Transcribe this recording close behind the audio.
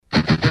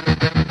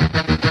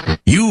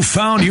You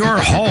found your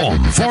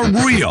home for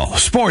real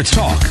sports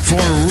talk for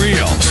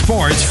real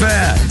sports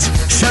fans.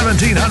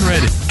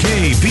 1700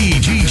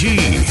 KBGG.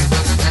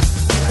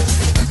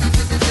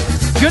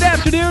 Good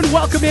afternoon.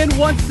 Welcome in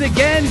once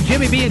again.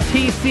 Jimmy B and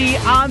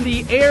TC on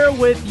the air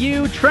with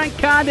you. Trent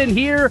Condon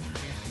here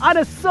on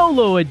a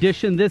solo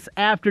edition this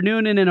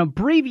afternoon in an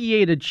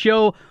abbreviated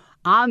show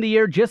on the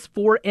air just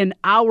for an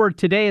hour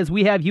today as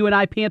we have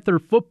UNI Panther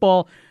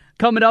football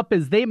coming up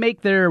as they make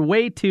their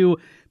way to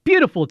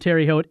beautiful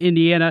Terre Haute,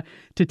 Indiana,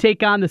 to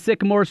take on the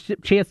Sycamores,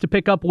 chance to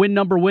pick up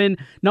number one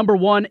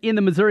in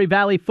the Missouri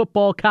Valley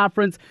Football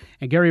Conference.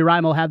 And Gary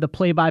Rime will have the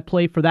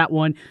play-by-play for that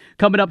one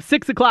coming up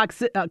 6 o'clock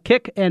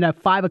kick and a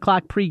 5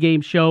 o'clock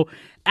pregame show.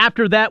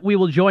 After that, we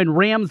will join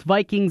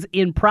Rams-Vikings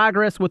in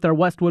progress with our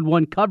Westwood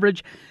One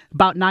coverage.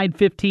 About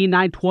 9:15,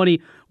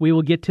 9:20, we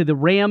will get to the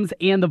Rams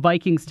and the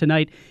Vikings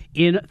tonight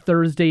in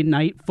Thursday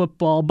Night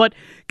Football. But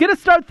going to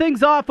start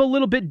things off a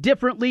little bit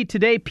differently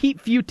today.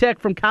 Pete Fiutak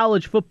from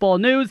College Football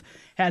News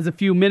has a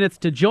few minutes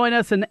to join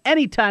us, and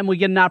anytime we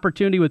get an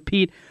opportunity with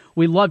Pete,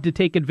 we love to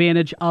take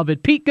advantage of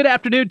it. Pete, good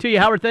afternoon to you.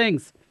 How are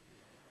things?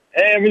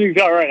 Hey,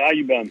 everything's all right. How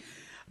you been?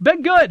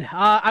 Been good.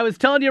 I was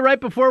telling you right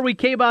before we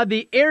came on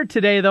the air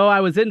today, though, I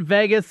was in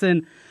Vegas,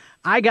 and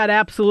I got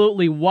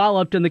absolutely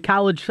walloped in the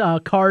college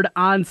card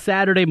on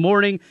Saturday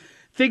morning.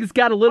 Things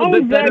got a little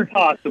bit better.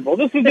 How is that possible?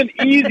 This was an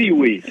easy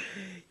week.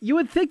 You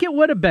would think it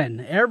would have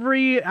been.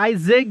 I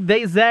zigged,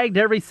 they zagged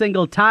every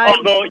single time.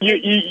 Although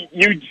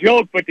you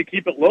joke, but to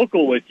keep it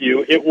local with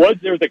you, there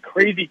was a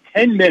crazy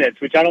 10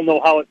 minutes, which I don't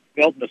know how it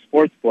felt in the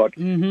sports book,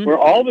 where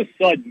all of a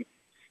sudden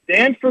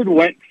Stanford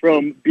went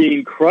from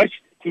being crushed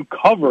to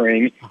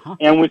covering,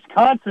 and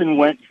Wisconsin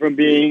went from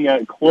being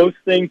a close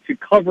thing to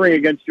covering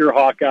against your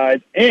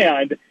Hawkeyes,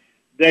 and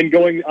then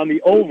going on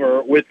the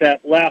over with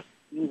that last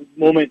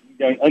moment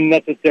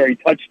unnecessary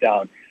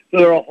touchdown. So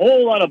there are a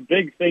whole lot of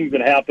big things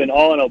that happened,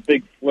 all in a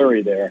big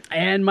flurry there.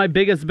 And my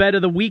biggest bet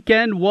of the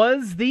weekend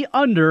was the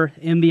under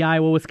in the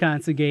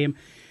Iowa-Wisconsin game.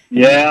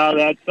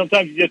 Yeah,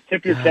 sometimes you just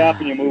tip your cap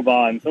and you move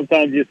on.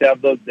 Sometimes you just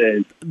have those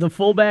days. The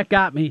fullback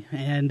got me,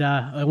 and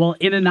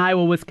in an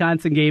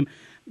Iowa-Wisconsin game,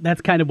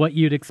 that's kind of what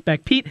you'd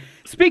expect. Pete,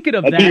 speaking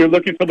of I that... think you're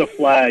looking for the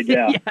flag,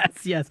 yeah.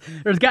 Yes.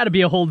 There's got to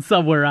be a hold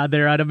somewhere on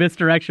there on a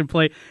misdirection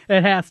play.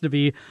 It has to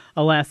be.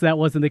 Alas, that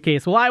wasn't the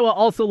case. Well, Iowa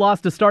also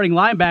lost a starting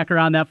linebacker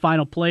on that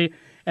final play,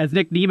 as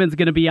Nick Neiman's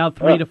going to be out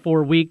 3 to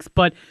 4 weeks.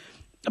 But,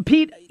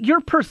 Pete,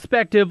 your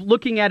perspective,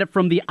 looking at it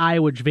from the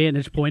Iowa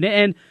vantage point,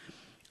 and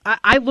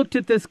I looked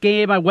at this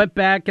game, I went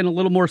back and a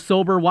little more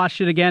sober, watched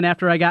it again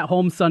after I got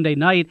home Sunday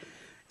night.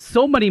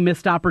 So many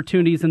missed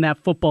opportunities in that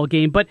football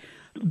game, but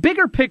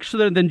bigger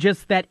picture than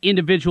just that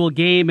individual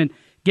game and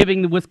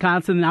giving the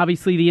Wisconsin and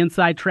obviously the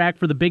inside track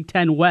for the Big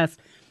Ten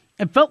West,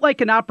 it felt like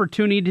an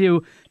opportunity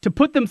to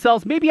put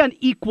themselves maybe on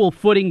equal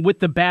footing with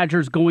the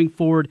Badgers going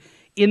forward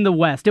in the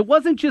West. It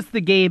wasn't just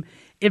the game.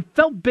 It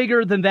felt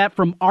bigger than that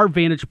from our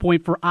vantage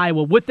point for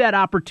Iowa with that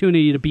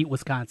opportunity to beat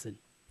Wisconsin.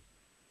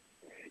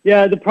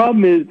 Yeah, the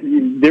problem is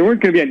they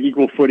weren't going to be on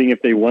equal footing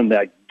if they won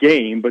that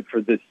game, but for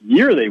this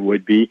year they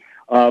would be.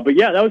 But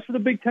yeah, that was for the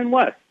Big Ten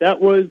West.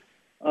 That was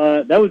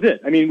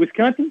it. I mean,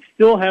 Wisconsin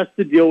still has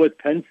to deal with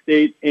Penn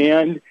State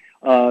and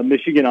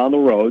Michigan on the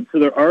road, so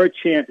there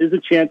is a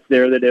chance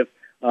there that if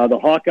the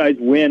Hawkeyes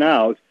win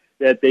out,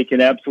 that they can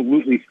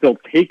absolutely still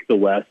take the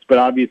West. But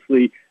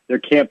obviously, there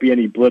can't be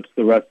any blips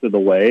the rest of the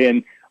way.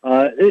 And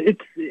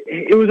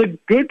it was a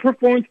good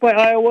performance by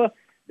Iowa.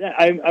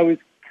 I was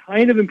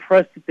kind of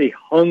impressed that they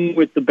hung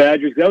with the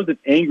Badgers. That was an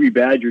angry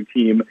Badger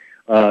team,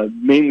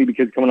 mainly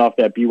because coming off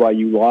that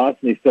BYU loss,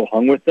 and they still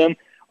hung with them.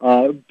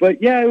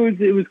 But yeah,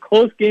 it was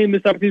close game,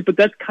 missed opportunities. But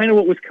that's kind of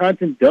what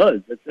Wisconsin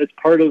does. That's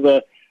part of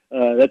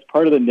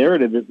the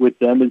narrative with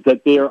them, is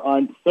that they are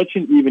on such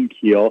an even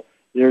keel.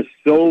 They're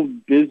so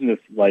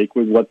business-like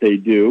with what they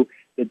do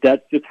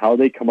that's just how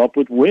they come up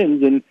with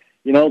wins, and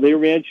they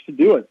managed to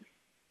do it.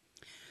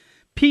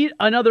 Pete,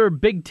 another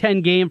Big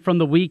Ten game from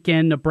the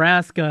weekend.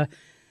 Nebraska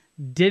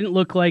didn't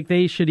look like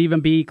they should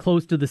even be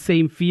close to the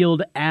same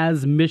field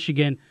as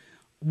Michigan.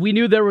 We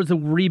knew there was a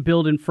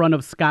rebuild in front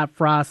of Scott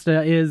Frost.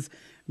 Is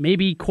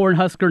maybe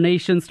Cornhusker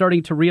Nation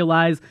starting to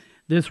realize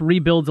this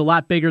rebuild's a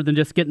lot bigger than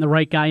just getting the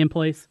right guy in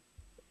place?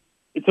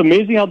 It's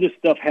amazing how this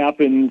stuff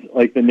happens.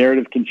 Like, the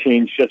narrative can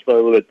change just by a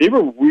little bit. They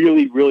were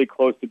really, really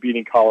close to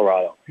beating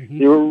Colorado.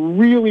 They were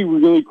really,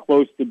 really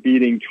close to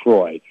beating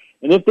Troy.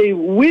 And if they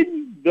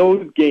win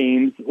those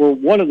games, or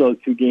one of those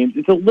two games,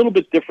 it's a little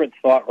bit different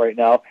thought right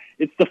now.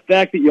 It's the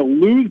fact that you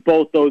lose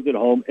both those at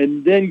home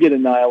and then get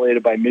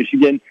annihilated by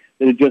Michigan,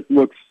 that it just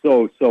looks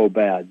so, so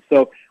bad.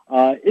 So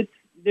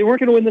they weren't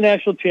going to win the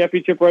national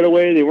championship right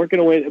away. They weren't going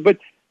to win. But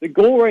the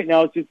goal right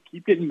now is just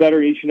keep getting better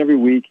each and every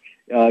week.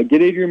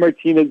 Get Adrian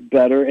Martinez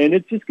better, and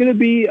it's just going to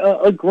be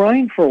a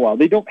grind for a while.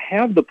 They don't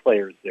have the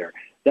players there.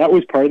 That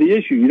was part of the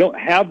issue. You don't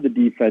have the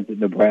defense at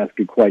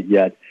Nebraska quite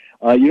yet.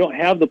 You don't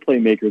have the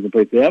playmakers in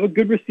place. They have a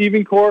good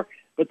receiving core,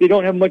 but they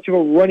don't have much of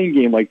a running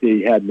game like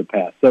they had in the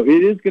past. So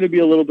it is going to be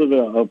a little bit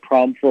of a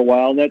problem for a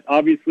while, and that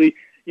obviously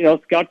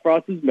Scott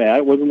Frost is mad.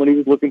 It wasn't what he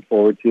was looking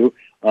forward to.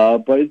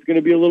 But it's going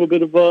to be a little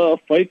bit of a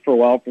fight for a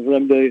while for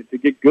them to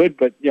get good.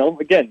 But,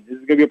 again, this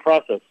is going to be a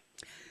process.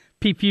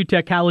 Pete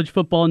Fiutak, College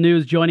Football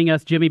News, joining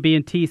us, Jimmy B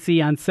and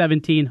TC on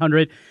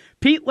 1700.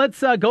 Pete,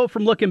 let's go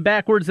from looking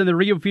backwards in the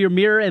rearview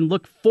mirror and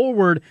look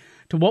forward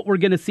to what we're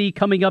going to see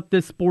coming up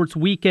this sports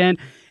weekend.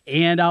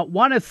 And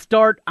want to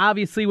start,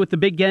 obviously, with the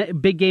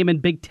big game in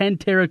Big Ten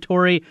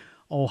territory,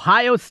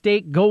 Ohio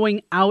State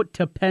going out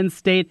to Penn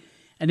State.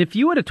 And if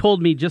you would have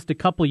told me just a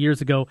couple years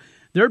ago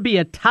there'd be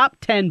a top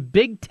 10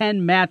 Big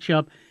Ten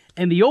matchup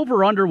and the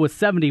over-under was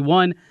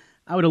 71,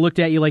 I would have looked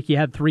at you like you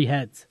had three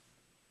heads.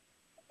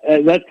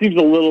 That seems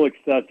a little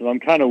excessive. I'm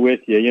kind of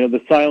with you.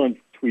 The silence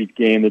tweet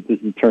game that this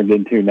has turned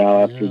into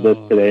now after this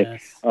today.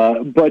 Yes.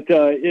 But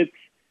it's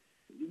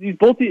these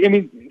both.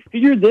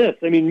 Figure this.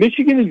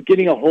 Michigan is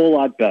getting a whole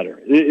lot better.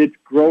 It's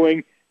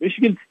growing.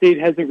 Michigan State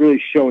hasn't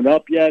really shown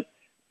up yet.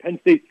 Penn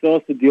State still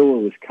has to deal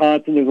with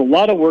Wisconsin. There's a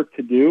lot of work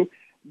to do.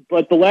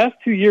 But the last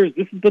 2 years,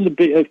 this has been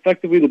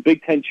effectively the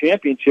Big Ten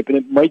championship, and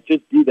it might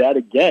just be that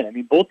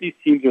again. Both these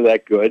teams are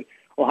that good.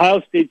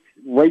 Ohio State's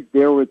right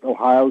there with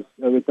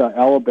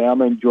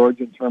Alabama and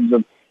Georgia in terms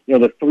of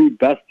the three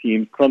best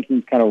teams.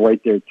 Clemson's kind of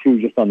right there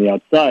too, just on the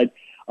outside.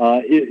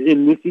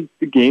 And this is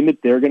the game that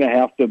they're going to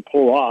have to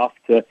pull off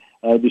to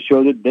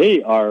show that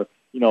they are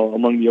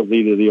among the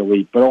elite of the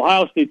elite. But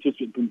Ohio State's just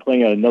been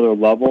playing at another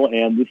level,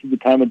 and this is the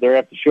time that they're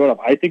going to have to show it up.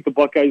 I think the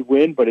Buckeyes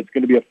win, but it's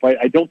going to be a fight.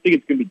 I don't think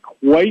it's going to be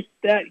quite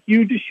that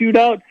huge a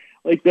shootout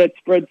like that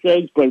spread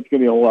says, but it's going to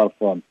be a whole lot of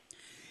fun.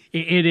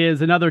 It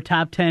is another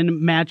top 10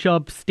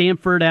 matchup.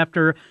 Stanford,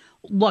 after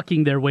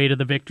lucking their way to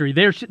the victory,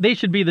 they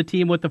should be the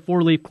team with the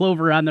four-leaf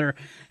clover on their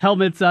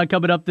helmets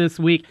coming up this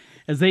week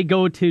as they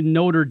go to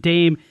Notre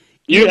Dame.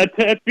 Yeah,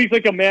 that speaks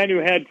like a man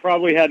who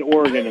probably had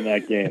Oregon in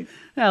that game.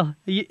 Well,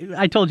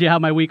 I told you how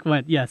my week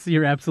went. Yes,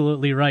 you're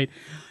absolutely right.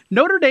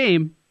 Notre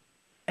Dame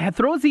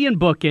throws Ian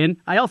Book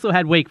in. I also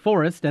had Wake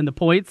Forest and the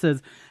points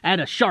as at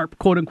a sharp,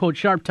 quote-unquote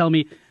sharp, tell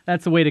me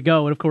that's the way to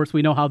go. And, of course,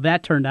 we know how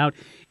that turned out.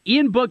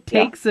 Ian Book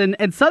takes and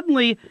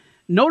suddenly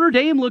Notre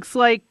Dame looks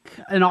like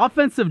an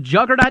offensive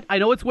juggernaut. I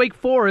know it's Wake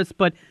Forest,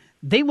 but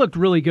they looked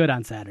really good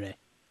on Saturday.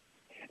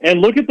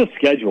 And look at the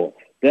schedule.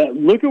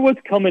 Look at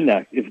what's coming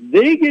next. If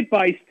they get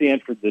by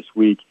Stanford this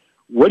week,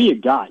 what do you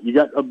got? You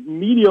got a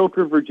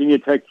mediocre Virginia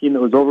Tech team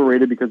that was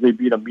overrated because they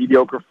beat a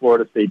mediocre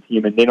Florida State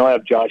team, and they don't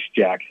have Josh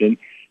Jackson.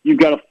 You've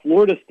got a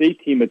Florida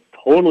State team that's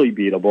totally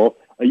beatable,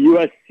 a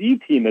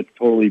USC team that's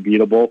totally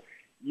beatable.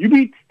 You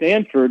beat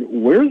Stanford.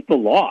 Where's the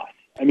loss?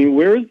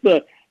 Where's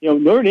the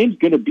Notre Dame's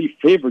going to be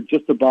favored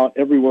just about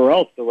everywhere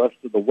else the rest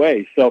of the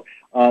way. So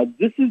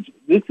this is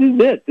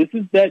it. This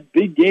is that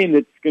big game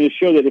that's going to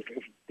show that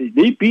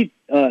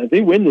if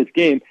they win this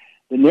game,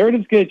 the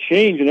narrative's going to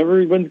change, and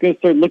everyone's going to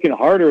start looking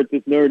harder at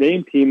this Notre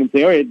Dame team and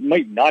say, all right, it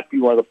might not be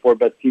one of the four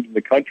best teams in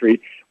the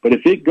country, but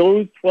if it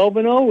goes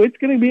 12-0, it's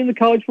going to be in the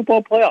college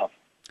football playoff.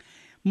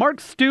 Mark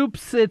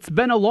Stoops, it's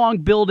been a long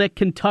build at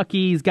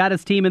Kentucky. He's got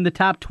his team in the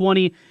top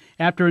 20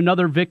 after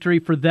another victory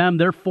for them.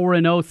 They're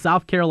 4-0.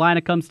 South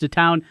Carolina comes to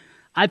town.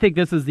 I think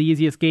this is the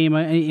easiest game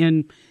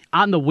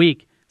on the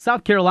week.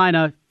 South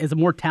Carolina is a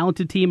more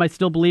talented team, I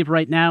still believe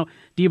right now.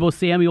 Deebo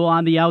Samuel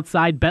on the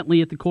outside,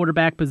 Bentley at the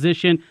quarterback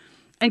position.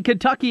 And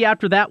Kentucky,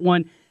 after that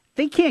one,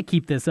 they can't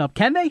keep this up,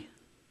 can they?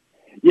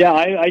 Yeah,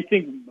 I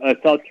think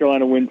South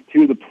Carolina wins,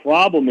 too. The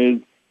problem is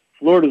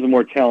Florida's a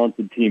more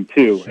talented team,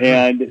 too. Sure.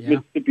 And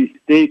Mississippi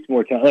State's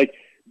more talented.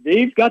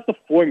 They've got the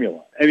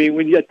formula.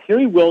 When you got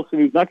Terry Wilson,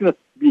 who's not going to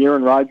be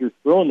Aaron Rodgers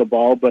throwing the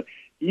ball, but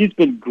he's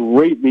been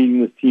great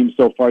leading this team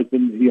so far. He's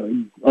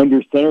been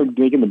under center,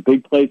 making the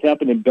big plays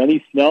happen. And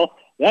Benny Snell,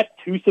 that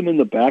twosome in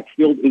the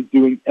backfield is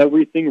doing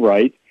everything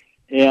right.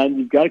 And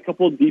you've got a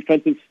couple of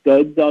defensive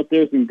studs out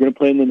there who are going to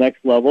play in the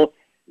next level.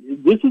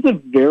 This is a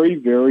very,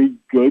 very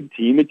good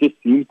team. It just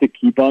seems to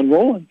keep on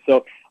rolling.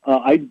 So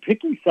I'm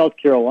picking South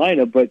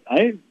Carolina, but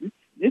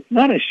it's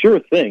not a sure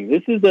thing.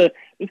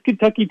 This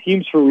Kentucky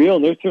team's for real,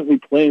 and they're certainly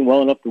playing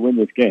well enough to win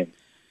this game.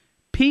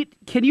 Pete,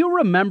 can you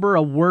remember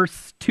a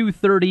worse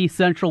 2:30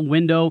 Central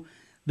window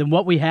than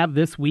what we have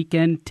this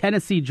weekend?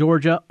 Tennessee,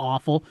 Georgia,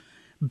 awful.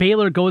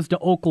 Baylor goes to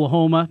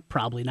Oklahoma,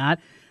 probably not.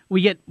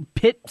 We get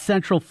Pitt,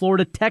 Central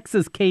Florida,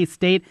 Texas,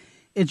 K-State.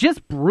 It's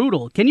just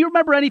brutal. Can you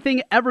remember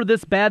anything ever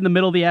this bad in the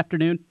middle of the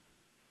afternoon?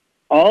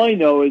 All I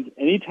know is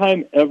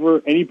anytime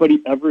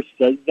anybody ever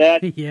says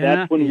that,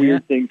 that's when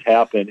weird things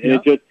happen.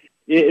 And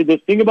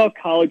the thing about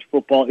college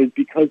football is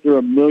because there are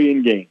a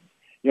million games.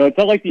 It's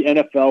not like the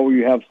NFL where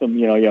you have some,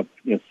 you have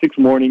 6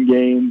 morning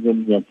games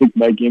and 6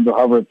 night games, or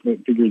however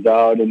it figures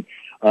out. And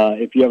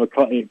if you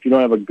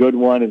don't have a good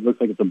one, it looks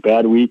like it's a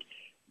bad week.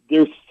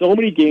 There's so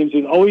many games.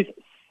 There's always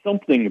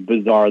something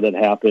bizarre that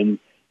happens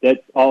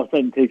that all of a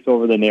sudden takes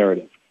over the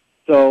narrative.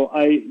 So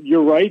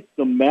you're right.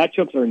 The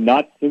matchups are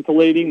not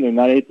scintillating. They're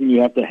not anything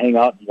you have to hang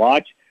out and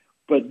watch.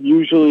 But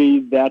usually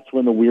that's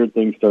when the weird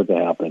things start to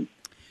happen.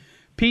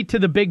 Pete, to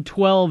the Big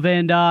 12,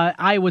 and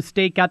Iowa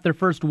State got their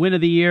first win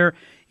of the year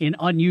in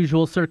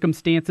unusual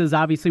circumstances,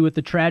 obviously with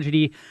the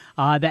tragedy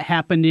that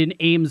happened in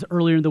Ames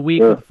earlier in the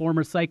week with the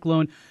former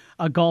Cyclone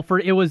a golfer.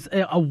 It was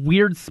a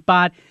weird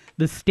spot.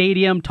 The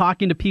stadium,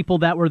 talking to people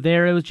that were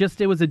there.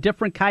 It was a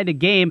different kind of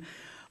game.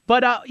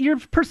 But your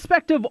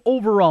perspective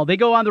overall, they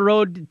go on the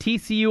road,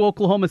 TCU,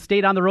 Oklahoma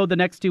State on the road the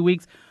next 2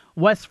 weeks,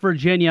 West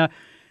Virginia,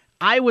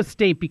 Iowa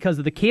State, because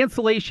of the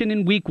cancellation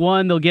in week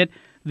 1, they'll get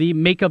the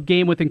makeup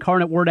game with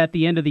Incarnate Word at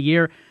the end of the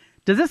year.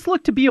 Does this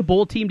look to be a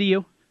bowl team to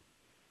you?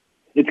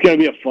 It's going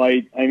to be a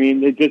fight. I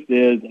mean, it just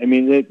is. I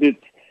mean,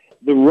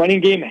 the running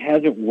game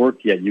hasn't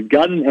worked yet. You've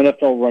got an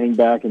NFL running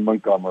back in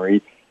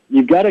Montgomery.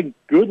 You've got a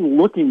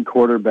good-looking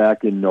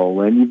quarterback in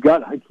Nolan. You've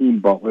got Hakeem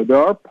Butler.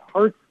 There are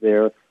parts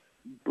there,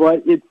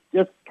 but it's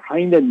just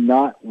kind of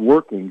not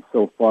working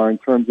so far in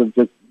terms of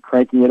just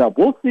cranking it up.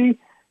 We'll see.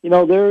 You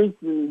know,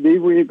 they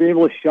were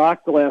able to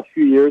shock the last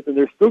few years, and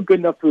they're still good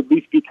enough to at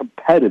least be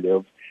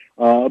competitive.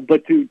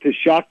 But to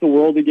shock the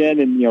world again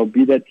and, you know,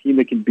 be that team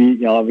that can beat,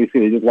 you know,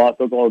 obviously they just lost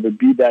Oklahoma, but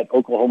be that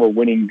Oklahoma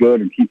winning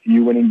good or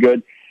TCU winning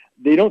good,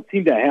 they don't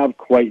seem to have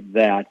quite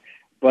that.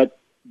 But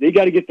they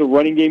got to get the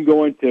running game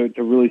going to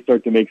really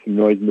start to make some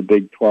noise in the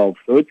Big 12.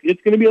 So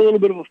it's going to be a little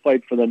bit of a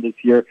fight for them this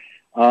year.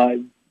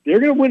 They're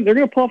going to win. They're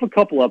going to pull off a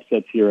couple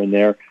upsets here and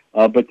there.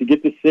 But to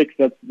get to 6,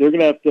 they're going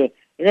to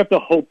have to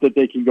hope that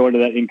they can go into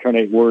that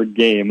Incarnate Word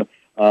game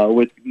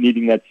with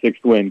needing that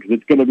 6th win, because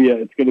it's going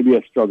to be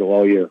a struggle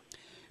all year.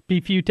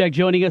 Pete Fiutak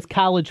joining us,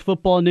 college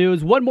football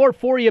news. One more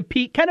for you,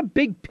 Pete. Kind of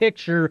big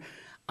picture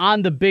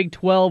on the Big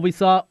 12. We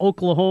saw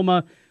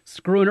Oklahoma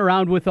screwing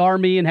around with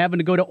Army and having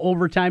to go to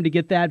overtime to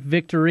get that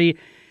victory.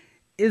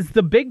 Is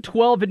the Big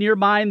 12, in your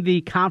mind,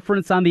 the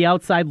conference on the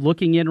outside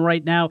looking in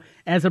right now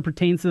as it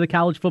pertains to the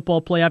college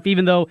football playoff,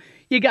 even though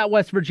you got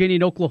West Virginia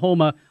and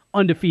Oklahoma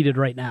undefeated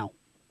right now?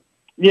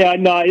 Yeah,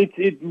 no,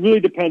 it really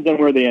depends on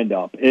where they end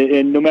up.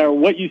 And no matter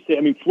what you say,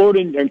 I mean,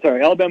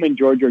 Alabama and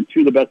Georgia are 2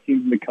 of the best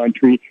teams in the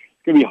country.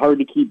 It's going to be hard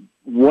to keep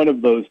one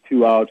of those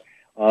 2 out.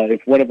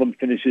 If one of them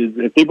finishes,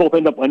 if they both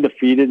end up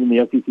undefeated in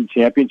the SEC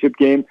championship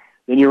game,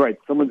 then you're right,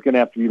 someone's going to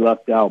have to be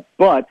left out.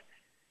 But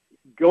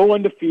go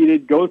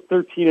undefeated, go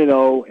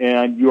 13-0,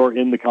 and you're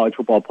in the college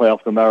football playoff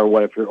no matter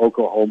what. If you're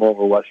Oklahoma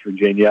or West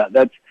Virginia,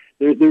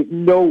 there's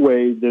no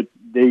way that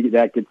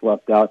that gets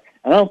left out.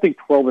 And I don't think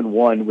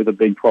 12-1 with a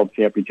Big 12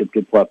 championship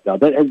gets left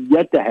out. That has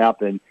yet to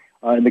happen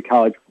in the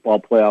college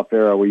football playoff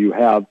era, where you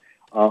have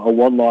a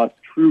one-loss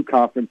true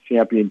conference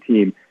champion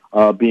team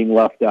being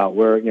left out,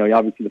 where, you know,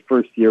 obviously the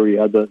first year we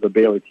had the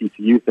Baylor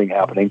TCU thing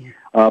happening,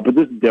 but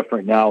this is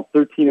different now.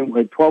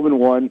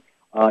 12-1,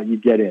 you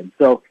get in.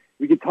 So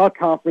we could talk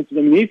conferences.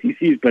 I mean, the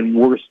ACC has been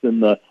worse than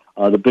the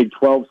Big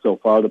 12 so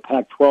far. The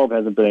Pac-12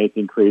 hasn't been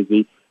anything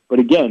crazy. But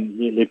again,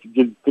 if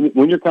you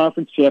win your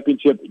conference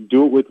championship,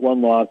 do it with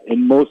one loss,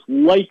 and most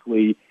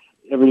likely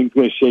everything's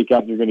going to shake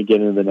out and you're going to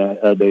get into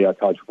the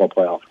college football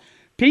playoff.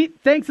 Pete,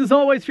 thanks as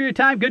always for your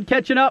time. Good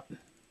catching up.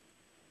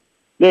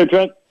 Yeah,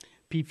 Trent.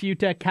 Pete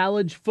Fiutak,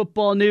 college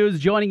football news,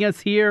 joining us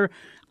here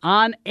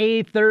on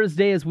a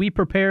Thursday as we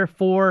prepare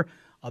for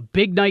a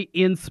big night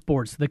in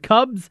sports. The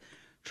Cubs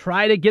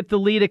try to get the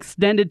lead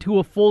extended to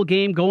a full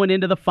game going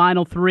into the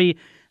final 3.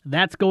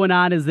 That's going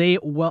on as they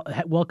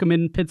welcome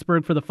in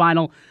Pittsburgh for the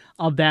final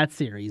of that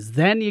series.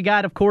 Then you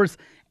got, of course,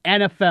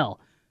 NFL.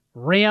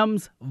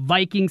 Rams,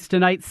 Vikings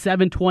tonight,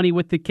 7:20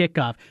 with the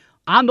kickoff.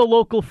 On the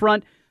local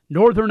front,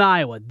 Northern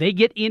Iowa. They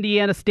get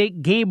Indiana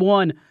State, game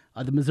 1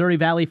 of the Missouri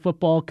Valley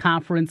Football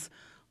Conference,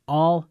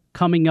 all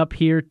coming up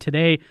here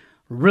today.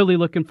 Really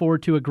looking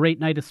forward to a great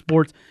night of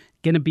sports.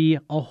 Going to be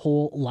a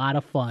whole lot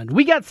of fun.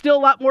 We got still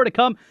a lot more to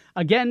come.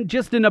 Again,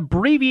 just an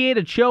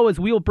abbreviated show as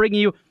we will bring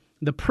you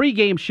the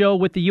pregame show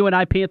with the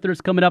UNI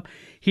Panthers coming up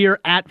here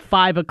at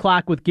 5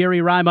 o'clock with Gary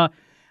Rima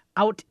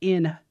out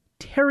in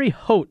Terre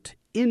Haute,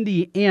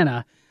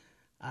 Indiana.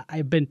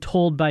 I've been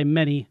told by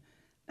many,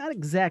 not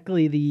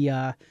exactly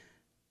the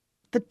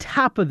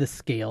top of the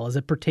scale as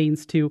it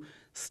pertains to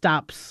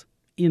stops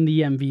in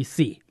the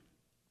MVC.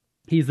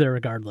 He's there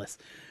regardless.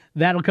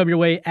 That'll come your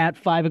way at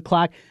 5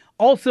 o'clock.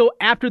 Also,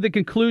 after the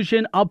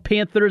conclusion of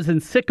Panthers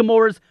and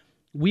Sycamores,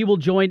 we will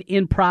join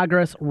In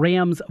Progress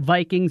Rams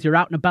Vikings. You're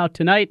out and about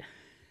tonight,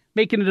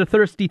 making it a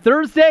Thirsty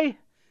Thursday.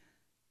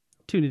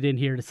 Tune it in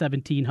here to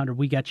 1700.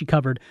 We got you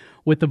covered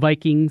with the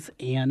Vikings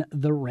and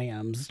the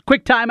Rams.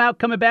 Quick timeout,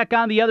 coming back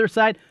on the other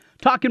side,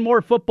 talking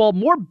more football,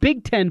 more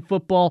Big Ten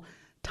football.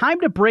 Time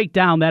to break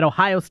down that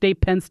Ohio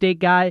State-Penn State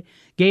game,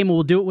 and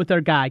we'll do it with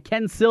our guy,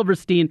 Ken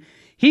Silverstein.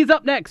 He's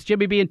up next.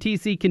 Jimmy B and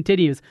TC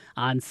continues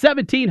on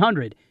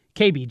 1700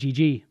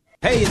 KBGG.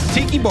 Hey, it's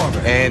Tiki Barber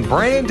and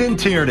Brandon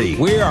Tierney.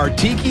 We are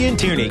Tiki and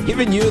Tierney,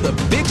 giving you the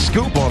big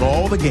scoop on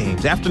all the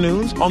games.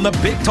 Afternoons on the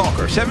Big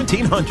Talker,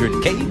 1700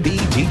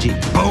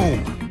 KBGG.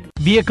 Boom.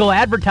 Vehicle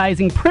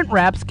advertising print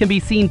wraps can be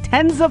seen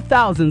tens of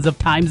thousands of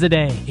times a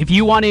day. If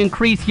you want to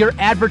increase your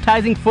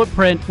advertising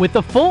footprint with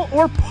the full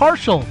or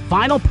partial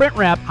vinyl print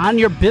wrap on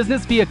your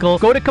business vehicle,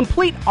 go to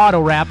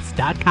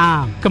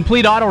CompleteAutoWraps.com.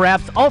 Complete Auto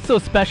Wraps also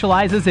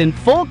specializes in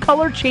full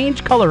color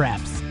change color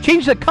wraps.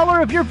 Change the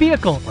color of your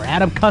vehicle or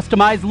add a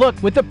customized look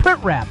with a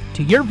print wrap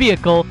to your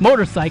vehicle,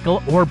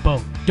 motorcycle, or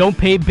boat. Don't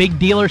pay big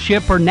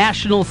dealership or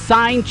national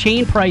sign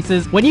chain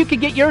prices when you can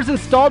get yours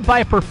installed by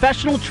a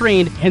professional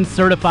trained and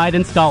certified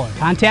installer.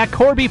 Contact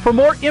Corby for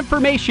more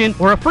information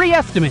or a free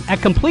estimate at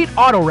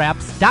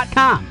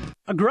CompleteAutoWraps.com.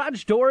 A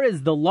garage door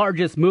is the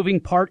largest moving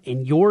part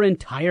in your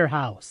entire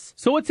house,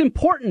 so it's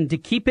important to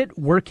keep it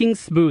working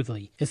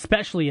smoothly,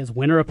 especially as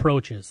winter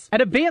approaches.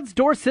 At Advanced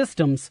Door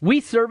Systems,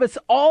 we service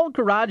all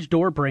garage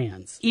door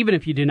brands, even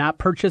if you do not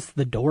purchase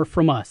the door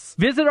from us.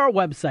 Visit our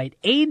website,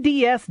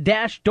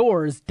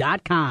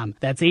 ads-doors.com.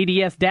 That's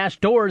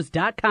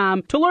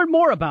ads-doors.com to learn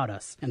more about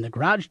us and the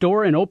garage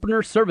door and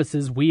opener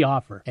services we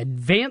offer.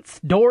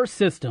 Advanced Door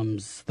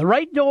Systems, the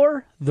right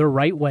door, the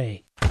right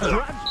way.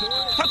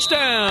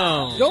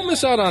 Touchdown! Don't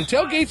miss out on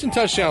tailgates and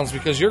touchdowns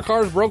because your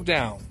car's broke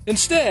down.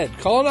 Instead,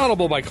 call an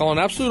audible by calling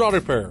Absolute Auto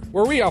Repair,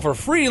 where we offer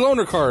free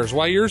loaner cars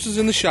while yours is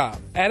in the shop.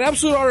 At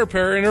Absolute Auto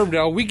Repair in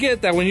Urbandale, we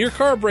get that when your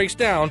car breaks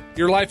down,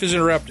 your life is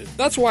interrupted.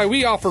 That's why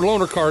we offer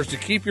loaner cars to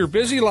keep your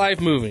busy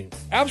life moving.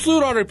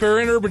 Absolute Auto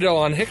Repair in Urbandale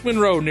on Hickman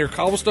Road near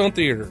Cobblestone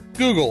Theater.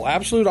 Google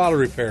Absolute Auto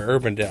Repair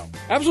Urbandale.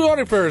 Absolute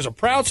Auto Repair is a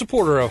proud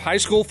supporter of high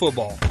school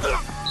football.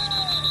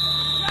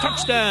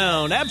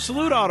 Touchdown!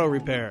 Absolute Auto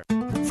Repair.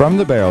 From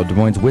the Barrel, Des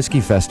Moines Whiskey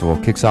Festival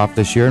kicks off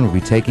this year and will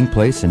be taking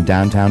place in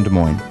downtown Des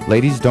Moines.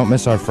 Ladies, don't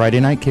miss our Friday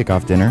night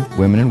kickoff dinner,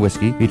 Women in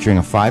Whiskey, featuring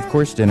a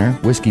 5-course dinner,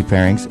 whiskey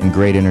pairings, and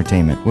great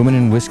entertainment. Women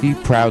in Whiskey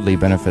proudly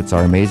benefits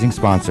our amazing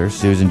sponsor,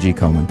 Susan G.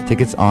 Komen.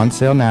 Tickets on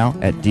sale now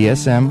at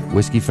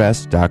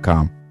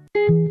dsmwhiskeyfest.com.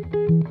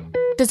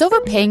 Does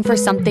overpaying for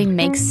something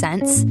make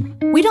sense?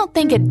 We don't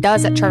think it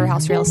does at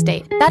Charterhouse Real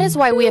Estate. That is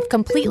why we have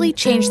completely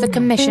changed the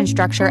commission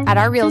structure at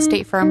our real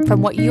estate firm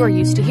from what you are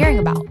used to hearing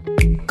about.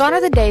 Gone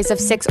are the days of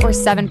 6 or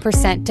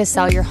 7% to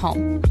sell your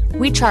home.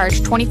 We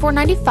charge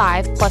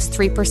 $24.95 plus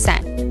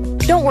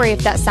 3%. Don't worry if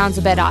that sounds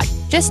a bit odd.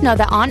 Just know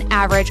that on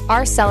average,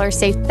 our sellers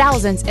save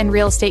thousands in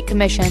real estate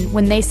commission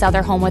when they sell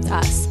their home with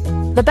us.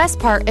 The best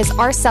part is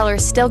our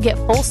sellers still get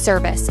full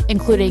service,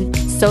 including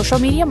social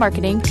media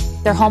marketing,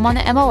 their home on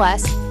the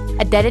MLS,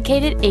 a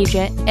dedicated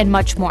agent, and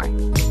much more.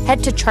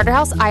 Head to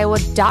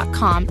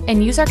charterhouseiowa.com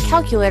and use our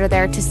calculator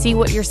there to see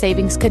what your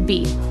savings could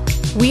be.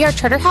 We are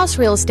Charterhouse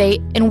Real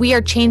Estate, and we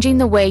are changing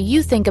the way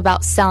you think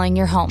about selling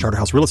your home.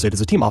 Charterhouse Real Estate is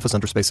a team office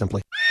under Space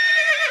Simply.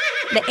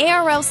 The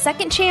ARL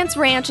Second Chance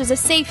Ranch is a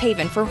safe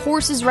haven for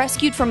horses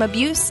rescued from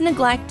abuse,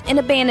 neglect, and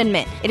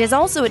abandonment. It is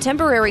also a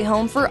temporary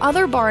home for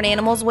other barn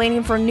animals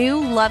waiting for new,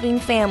 loving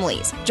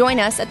families. Join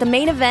us at the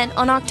main event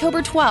on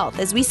October 12th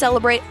as we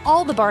celebrate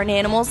all the barn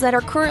animals that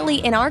are currently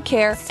in our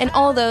care and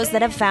all those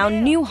that have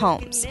found new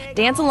homes.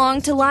 Dance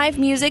along to live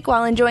music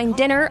while enjoying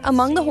dinner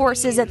among the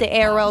horses at the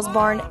ARL's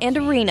barn and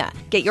arena.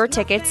 Get your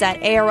tickets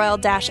at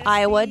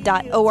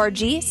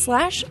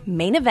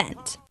arl-iowa.org/main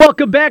event.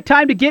 Welcome back.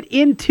 Time to get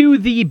into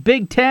the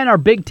Big Ten, our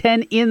Big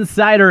Ten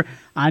insider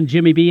on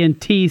Jimmy B and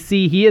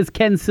TC. He is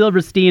Ken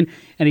Silverstein,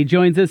 and he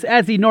joins us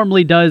as he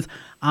normally does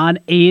on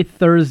a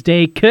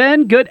Thursday.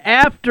 Ken, good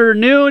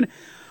afternoon.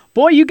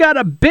 Boy, you got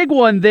a big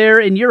one there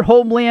in your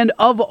homeland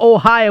of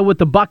Ohio with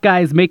the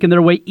Buckeyes making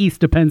their way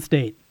east to Penn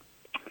State.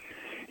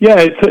 Yeah,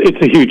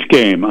 it's a huge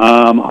game.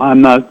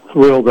 I'm not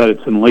thrilled that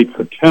it's in late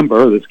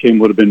September. This game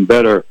would have been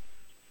better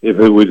if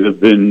it would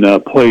have been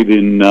played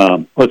in,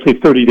 let's say,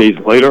 30 days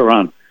later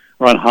around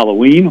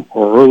Halloween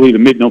or early to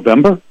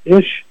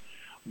mid-November-ish.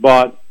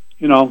 But,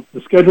 you know,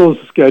 the schedule is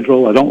the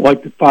schedule. I don't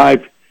like the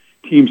 5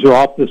 teams are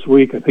off this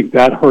week. I think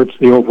that hurts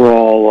the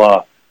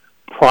overall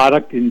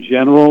product in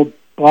general.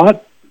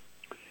 But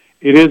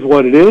it is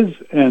what it is,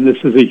 and this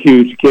is a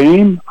huge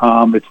game.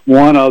 It's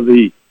one of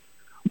the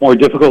more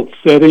difficult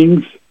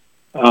settings.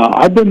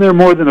 I've been there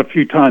more than a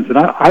few times, and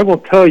I will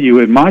tell you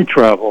in my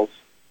travels,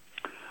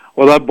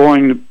 without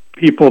boring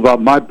people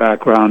about my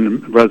background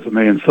and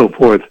resume and so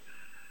forth,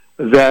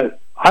 that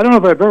I don't know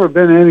if I've ever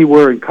been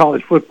anywhere in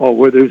college football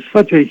where there's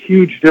such a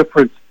huge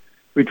difference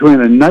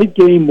between a night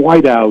game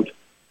whiteout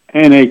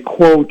and a,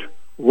 quote,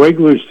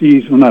 regular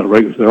season, well, not a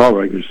regular season, they're all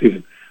regular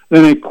season,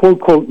 then a,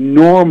 quote,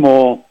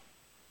 normal,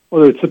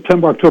 whether it's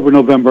September, October,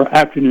 November,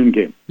 afternoon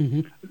game.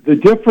 Mm-hmm. The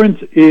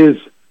difference is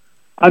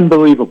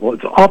unbelievable.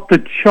 It's off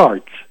the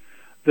charts.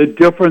 The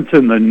difference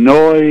in the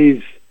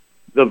noise,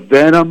 the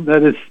venom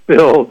that is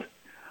spilled,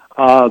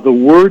 the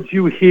words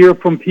you hear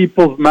from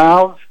people's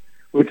mouths,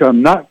 which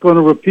I'm not going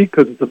to repeat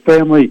because it's a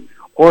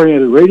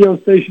family-oriented radio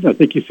station. I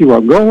think you see where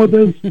I'm going with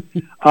this.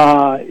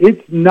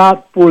 It's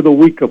not for the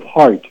weak of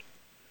heart.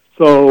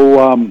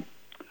 So,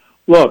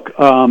 look,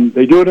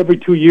 they do it every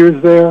 2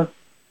 years there.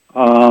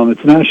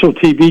 It's a national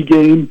TV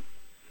game.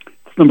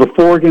 It's number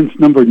 4 against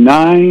number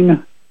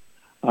 9.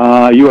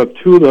 You have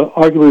two of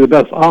arguably the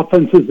best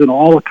offenses in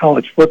all of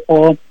college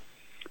football,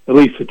 at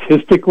least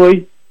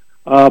statistically,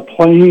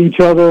 playing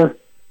each other.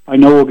 I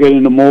know we'll get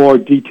into more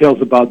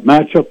details about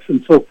matchups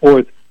and so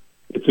forth.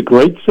 It's a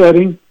great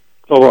setting.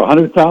 It's over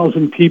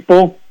 100,000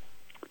 people.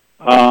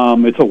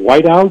 It's a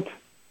whiteout.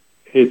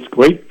 It's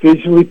great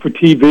visually for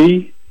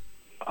TV.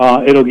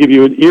 It'll give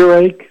you an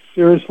earache,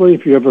 seriously,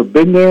 if you've ever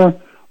been there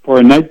for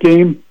a night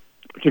game,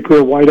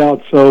 particularly a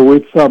whiteout. So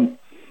it's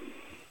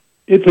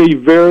a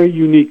very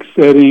unique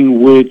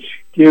setting, which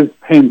gives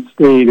Penn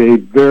State a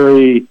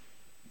very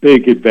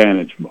big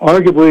advantage.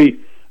 Arguably,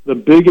 the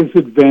biggest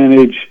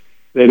advantage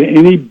that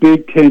any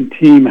Big Ten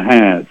team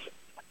has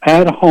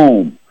at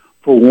home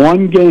for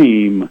one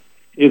game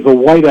is a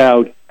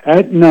whiteout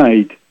at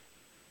night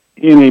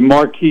in a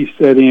marquee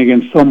setting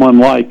against someone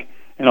like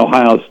an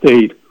Ohio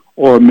State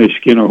or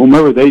Michigan or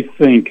whomever they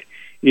think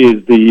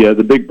is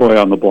the big boy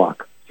on the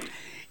block.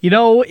 You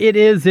know, it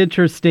is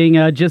interesting,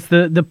 just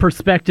the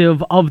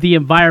perspective of the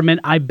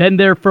environment. I've been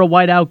there for a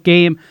whiteout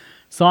game,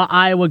 saw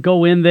Iowa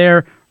go in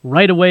there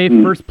right away,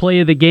 first play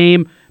of the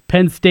game.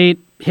 Penn State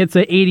hits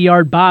an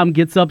 80-yard bomb,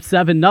 gets up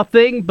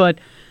 7-0, but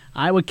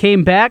Iowa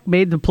came back,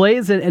 made the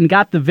plays, and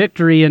got the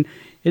victory. And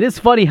it is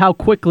funny how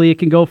quickly it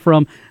can go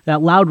from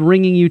that loud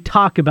ringing you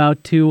talk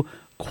about to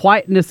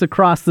quietness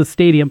across the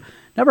stadium.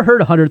 Never heard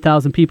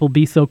 100,000 people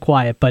be so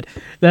quiet, but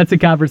that's a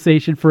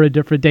conversation for a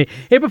different day.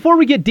 Hey, before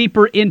we get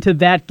deeper into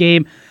that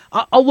game,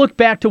 I'll look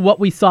back to what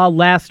we saw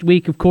last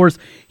week, of course,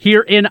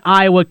 here in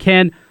Iowa,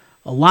 Ken.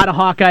 A lot of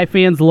Hawkeye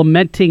fans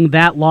lamenting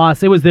that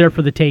loss. It was there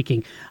for the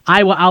taking.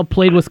 Iowa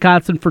outplayed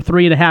Wisconsin for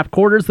 3.5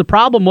 quarters. The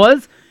problem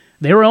was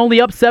they were only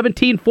up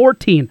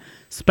 17-14.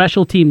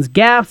 Special teams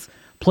gaffes,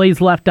 plays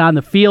left on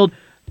the field.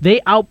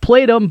 They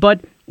outplayed them,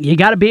 but you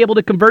got to be able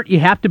to convert. You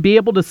have to be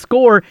able to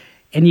score.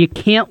 And you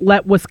can't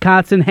let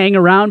Wisconsin hang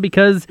around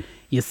because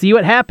you see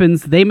what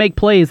happens. They make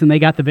plays, and they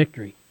got the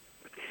victory.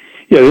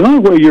 Yeah, the only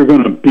way you're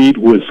going to beat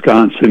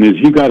Wisconsin is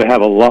you got to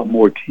have a lot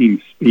more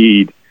team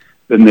speed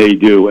than they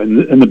do.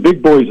 And the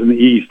big boys in the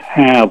East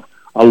have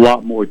a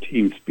lot more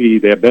team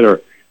speed. They have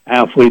better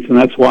athletes, and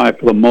that's why,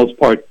 for the most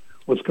part,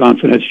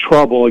 Wisconsin has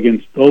trouble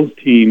against those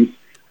teams,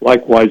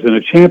 likewise in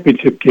a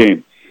championship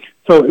game.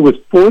 So it was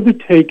for the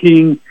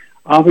taking.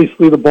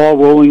 Obviously, the ball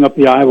rolling up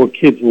the Iowa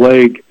kid's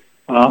leg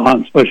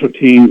on special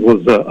teams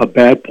was a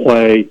bad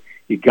play.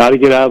 You got to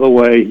get out of the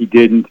way. He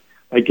didn't.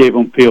 I gave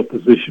him field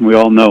position. We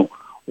all know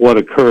what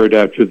occurred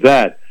after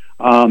that.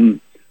 The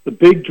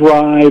big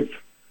drive,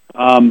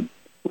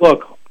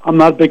 look, I'm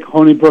not a big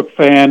Honeybrooke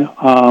fan.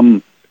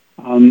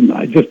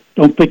 I just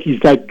don't think he's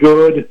that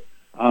good.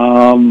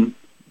 And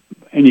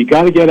you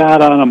got to get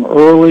out on him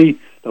early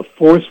to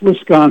force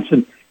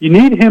Wisconsin. You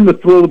need him to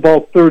throw the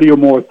ball 30 or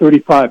more,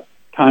 35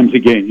 times a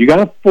game. You got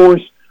to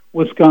force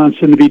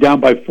Wisconsin to be down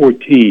by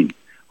 14,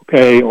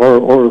 okay,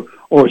 or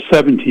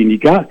 17. You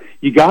got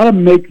to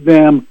make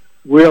them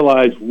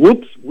realize,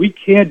 whoops, we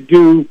can't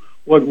do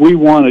what we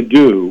want to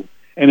do.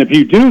 And if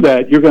you do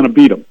that, you're going to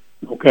beat them,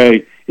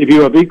 okay, if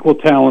you have equal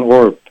talent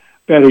or,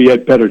 better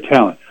yet, better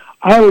talent.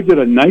 Iowa did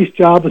a nice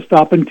job of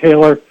stopping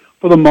Taylor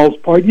for the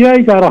most part. Yeah,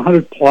 he got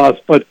 100-plus,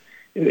 but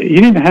he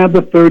didn't have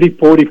the 30,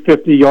 40,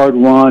 50-yard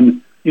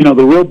run,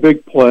 the real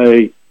big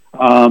play.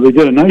 They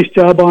did a nice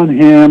job on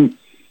him.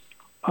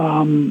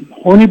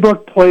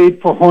 Hornibrook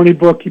played for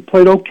Hornibrook. He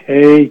played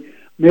okay,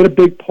 made a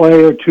big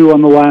play or two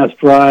on the last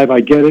drive.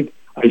 I get it.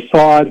 I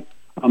saw it.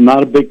 I'm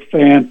not a big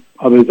fan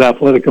of his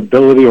athletic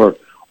ability or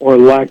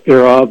lack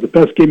thereof. The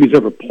best game he's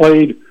ever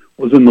played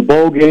was in the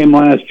bowl game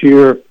last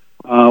year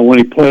when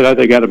he played, I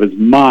think, out of his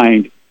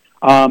mind.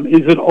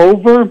 Is it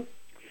over?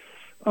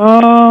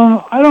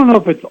 I don't know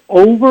if it's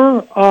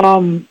over.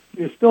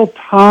 There's still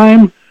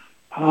time.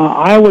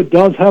 Iowa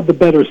does have the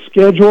better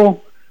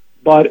schedule,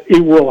 but it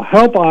will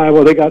help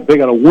Iowa. They got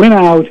to win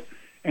out,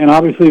 and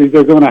obviously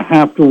they're going to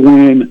have to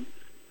win.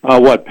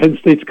 Penn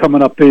State's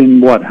coming up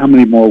in how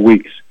many more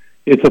weeks?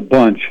 It's a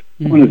bunch.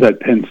 Mm-hmm. When is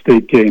that Penn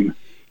State game?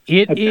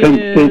 It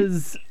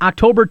is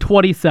October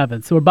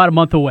 27th, so we're about a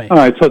month away. All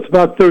right, so it's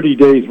about 30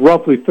 days,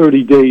 roughly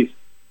 30 days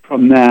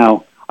from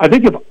now. I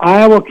think if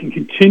Iowa can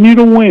continue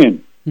to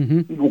win,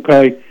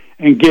 okay,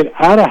 and get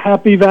out of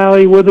Happy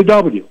Valley with a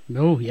W.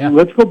 Oh, yeah.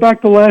 Let's go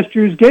back to last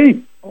year's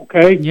game,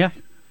 okay? Yeah.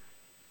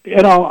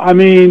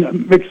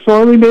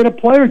 McSorley made a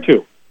play or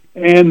two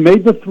and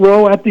made the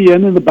throw at the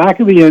end in the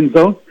back of the end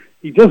zone.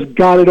 He just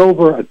got it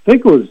over, I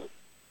think it was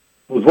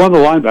one of the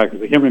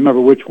linebackers. I can't remember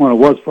which one it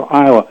was for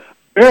Iowa.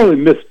 Barely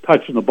missed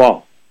touching the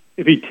ball.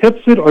 If he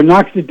tips it or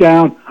knocks it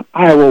down,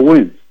 Iowa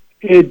wins.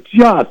 It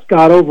just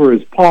got over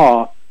his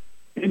paw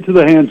into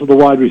the hands of the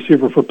wide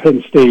receiver for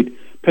Penn State.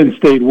 Penn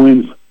State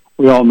wins.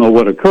 We all know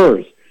what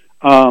occurs.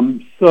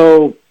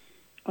 So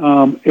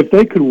if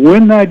they could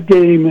win that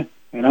game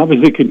and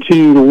obviously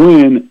continue to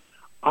win,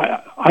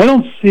 I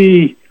don't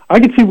see... I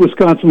could see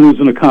Wisconsin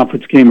losing a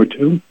conference game or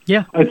two.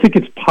 Yeah. I think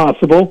it's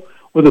possible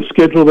with the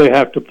schedule they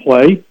have to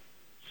play.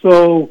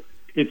 So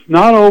it's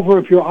not over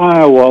if you're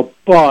Iowa,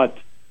 but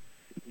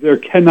there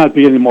cannot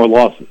be any more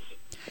losses.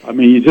 I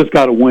mean, you just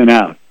got to win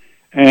out.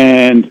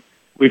 And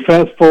we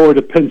fast forward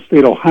to Penn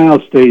State, Ohio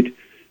State,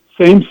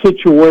 same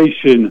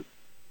situation,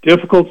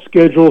 difficult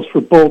schedules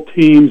for both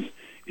teams.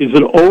 Is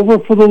it over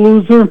for the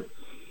loser?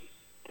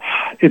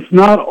 It's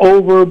not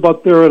over,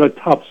 but they're at a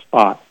tough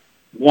spot.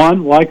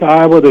 One, like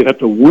Iowa, they'd have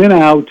to win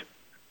out,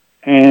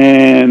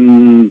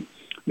 and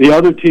the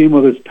other team,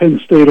 whether it's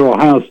Penn State or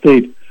Ohio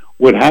State,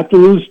 would have to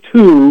lose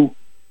two.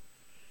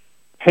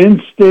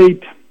 Penn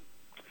State's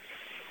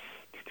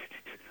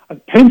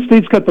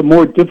got the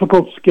more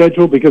difficult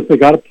schedule because they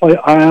got to play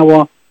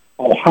Iowa.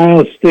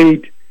 Ohio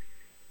State,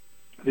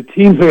 the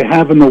teams they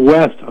have in the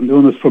West, I'm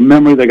doing this from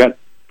memory, they got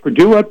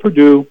Purdue at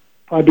Purdue,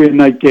 probably a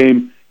night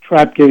game,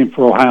 trap game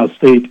for Ohio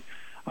State.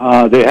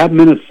 They have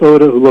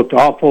Minnesota, who looked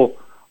awful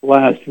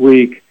last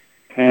week,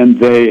 and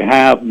they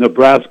have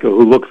Nebraska,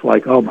 who looks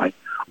like, oh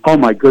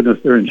my goodness,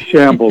 they're in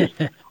shambles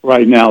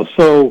right now.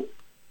 So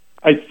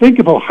I think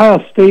if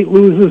Ohio State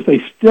loses,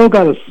 they still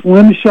got a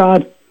slim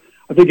shot.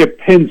 I think if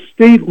Penn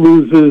State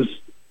loses,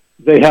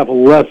 they have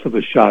less of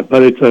a shot.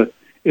 But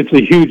it's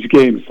a huge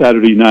game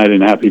Saturday night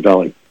in Happy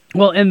Valley.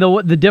 Well, and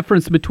the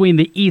difference between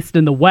the East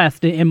and the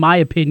West, in my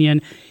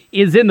opinion,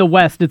 is in the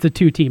West, it's a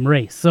two-team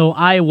race. So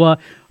Iowa,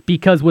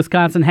 because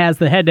Wisconsin has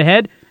the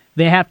head-to-head,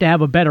 they have to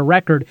have a better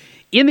record.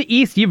 In the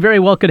East, you very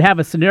well could have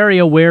a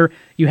scenario where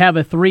you have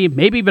a 3,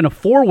 maybe even a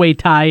 4-way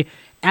tie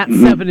at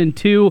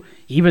 7-2,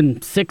 even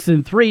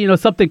 6-3,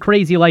 something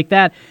crazy like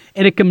that,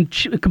 and it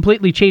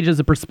completely changes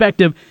the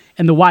perspective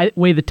and the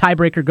way the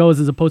tiebreaker goes,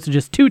 as opposed to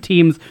just 2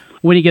 teams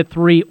when you get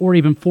 3 or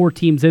even 4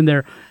 teams in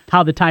there,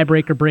 how the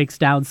tiebreaker breaks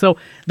down. So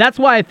that's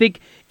why I think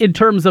in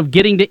terms of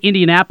getting to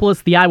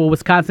Indianapolis, the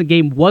Iowa-Wisconsin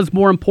game was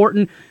more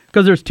important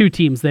because there's 2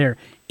 teams there.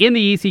 In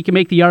the East, you can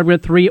make the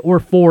argument 3 or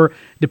 4,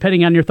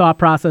 depending on your thought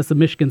process of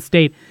Michigan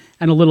State,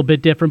 and a little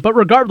bit different. But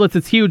regardless,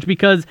 it's huge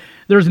because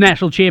there's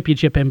national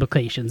championship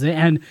implications.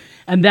 And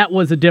that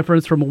was a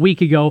difference from a week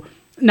ago.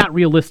 Not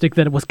realistic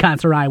that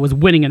Wisconsin or Iowa was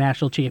winning a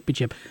national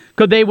championship.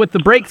 Could they, with the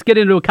breaks, get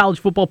into a college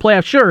football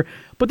playoff? Sure,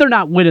 but they're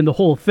not winning the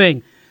whole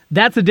thing.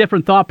 That's a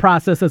different thought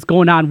process that's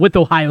going on with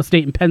Ohio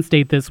State and Penn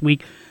State this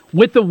week.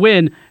 With the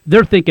win,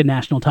 they're thinking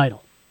national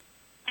title.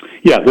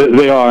 Yeah,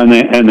 they are, and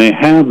they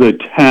have the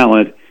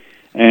talent.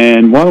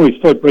 And why don't we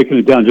start breaking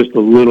it down just a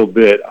little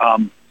bit?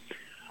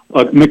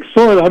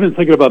 McSorley, I've been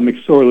thinking about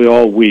McSorley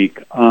all week.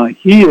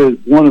 He is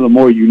one of the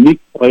more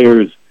unique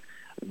players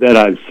that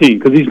I've seen,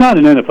 because he's not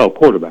an NFL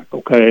quarterback,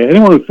 okay?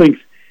 Anyone who thinks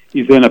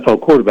he's an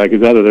NFL quarterback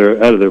is out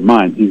of their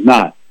minds. He's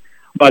not.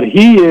 But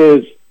he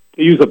is,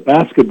 to use a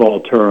basketball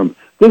term,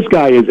 this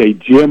guy is a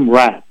gym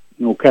rat,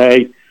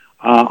 okay?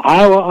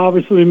 Iowa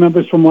obviously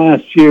remembers from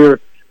last year,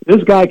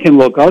 this guy can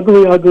look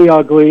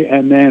ugly,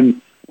 and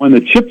then when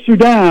the chips are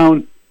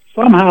down,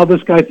 somehow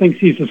this guy thinks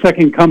he's the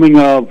second coming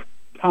of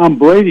Tom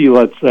Brady,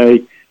 let's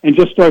say, and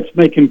just starts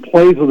making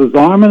plays with his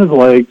arm and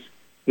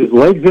his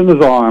legs in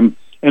his arm,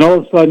 and all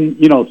of a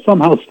sudden,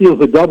 somehow steals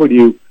a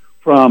W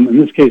from, in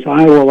this case,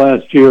 Iowa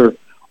last year,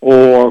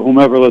 or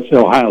whomever, let's say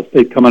Ohio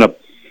State coming up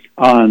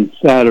on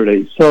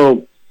Saturday.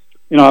 So,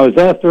 I was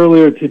asked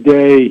earlier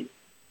today,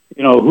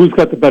 who's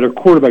got the better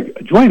quarterback?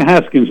 Dwayne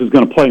Haskins is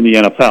going to play in the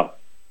NFL,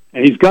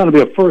 and he's got to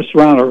be a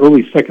first-round or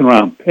early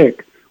second-round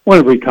pick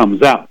whenever he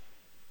comes out.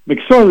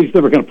 McSorley's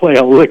never going to play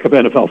a lick of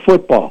NFL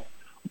football.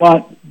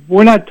 But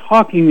we're not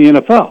talking the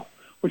NFL.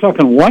 We're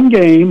talking one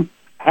game,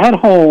 at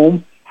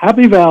home,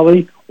 Happy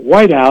Valley,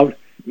 whiteout,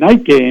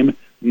 night game,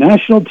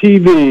 national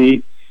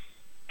TV,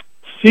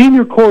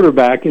 senior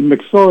quarterback in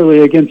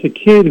McSorley against a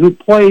kid who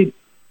played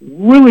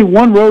really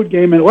one road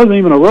game, and it wasn't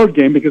even a road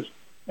game because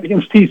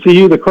against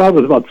TCU, the crowd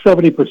was about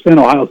 70%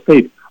 Ohio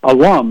State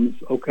alums,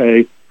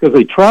 okay, because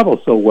they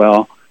travel so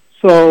well.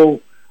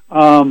 So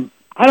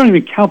I don't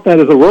even count that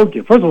as a road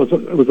game. First of all,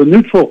 it was a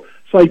neutral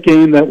site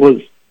game that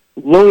was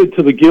loaded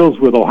to the gills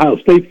with Ohio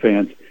State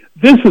fans.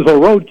 This is a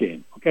road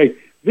game, okay?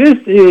 This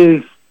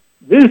is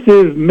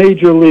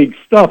major league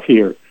stuff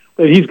here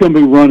that he's going to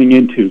be running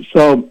into.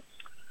 So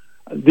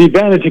the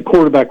advantage of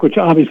quarterback, which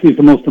obviously is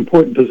the most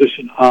important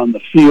position on the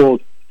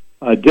field,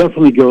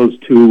 definitely goes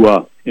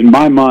to, in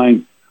my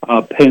mind,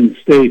 Penn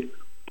State.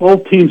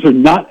 Both teams are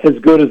not as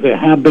good as they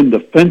have been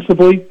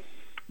defensively.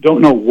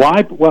 Don't know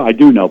why. Well, I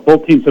do know.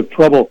 Both teams have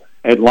trouble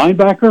at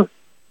linebacker.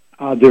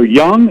 They're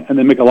young, and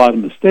they make a lot of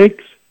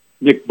mistakes.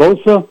 Nick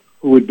Bosa,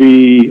 who would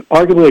be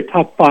arguably a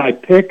top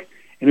 5 pick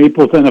in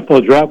April's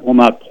NFL draft, will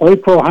not play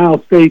for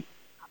Ohio State.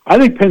 I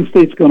think Penn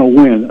State's going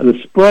to win. The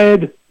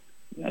spread,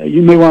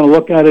 you may want to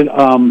look at it.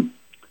 I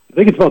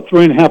think it's about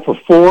 3.5 or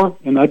 4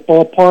 in that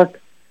ballpark.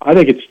 I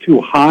think it's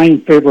too high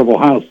in favor of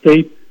Ohio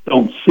State.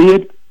 Don't see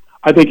it.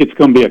 I think it's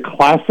going to be a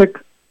classic.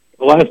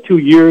 The last 2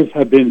 years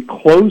have been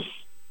close.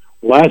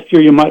 Last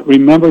year, you might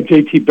remember,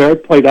 J.T.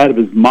 Barrett played out of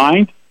his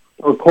mind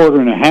for a quarter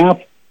and a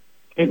half.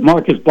 Hit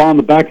Marcus Ball in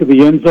the back of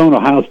the end zone.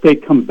 Ohio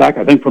State comes back,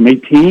 I think, from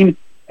 18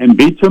 and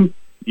beats him.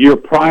 Year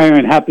prior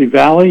in Happy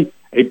Valley,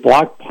 a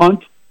blocked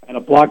punt and a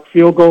blocked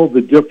field goal,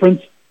 the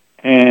difference.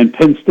 And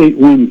Penn State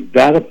wins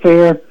that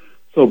affair.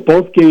 So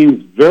both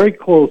games very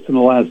close in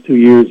the last 2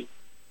 years.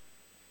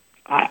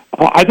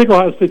 I think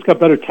Ohio State's got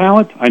better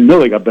talent. I know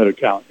they got better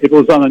talent. If it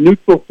was on a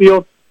neutral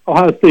field,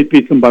 Ohio State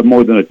beats them by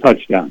more than a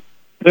touchdown.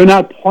 They're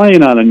not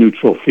playing on a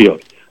neutral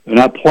field. They're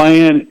not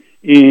playing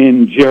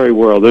in Jerry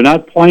World. They're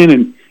not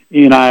playing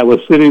in Iowa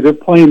City. They're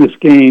playing this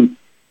game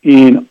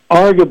in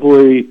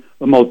arguably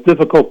the most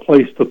difficult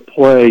place to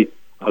play,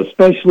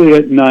 especially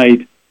at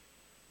night,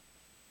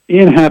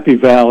 in Happy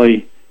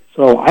Valley.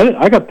 So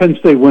I got Penn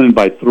State winning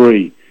by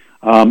 3.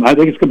 I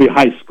think it's going to be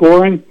high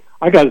scoring.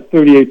 I got it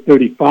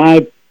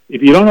 38-35.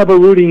 If you don't have a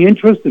rooting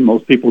interest, and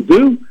most people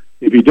do,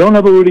 if you don't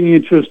have a rooting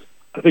interest,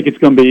 I think it's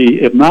going to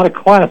be, if not a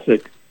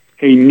classic,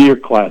 a near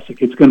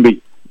classic. It's going to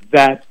be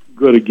that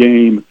good a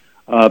game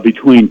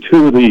between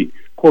two of the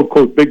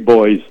quote-unquote big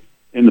boys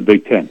in the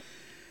Big Ten.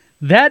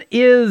 That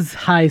is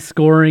high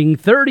scoring,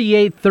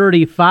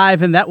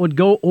 38-35, and that would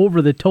go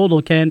over the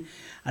total, Ken.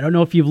 I don't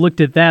know if you've looked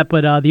at that,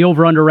 but the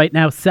over-under right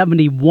now,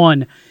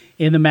 71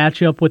 in the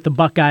matchup with the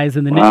Buckeyes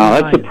and the Nittany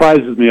Lions. That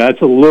surprises me.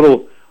 That's a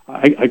little...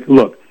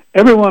 Look,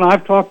 everyone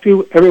I've talked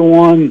to,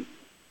 everyone,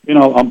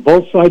 on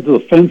both sides of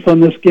the fence on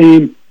this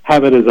game,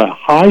 have it as a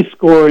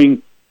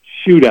high-scoring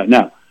shootout.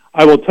 Now,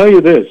 I will tell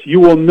you this. You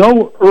will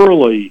know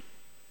early,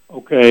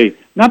 okay,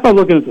 not by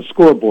looking at the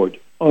scoreboard.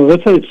 Oh,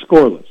 let's say it's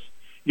scoreless.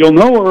 You'll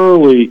know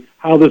early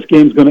how this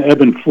game's going to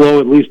ebb and flow,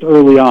 at least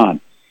early on.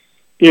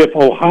 If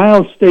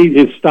Ohio State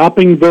is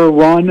stopping their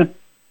run,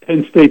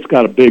 Penn State's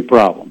got a big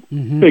problem.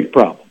 Big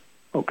problem.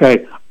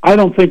 Okay? I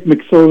don't think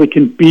McSorley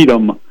can beat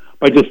them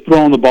by just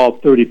throwing the ball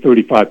 30,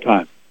 35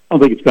 times. I don't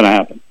think it's going to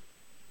happen.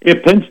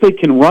 If Penn State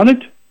can run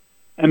it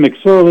and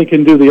McSorley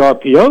can do the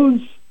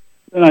RPOs,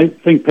 then I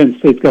think Penn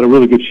State's got a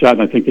really good shot,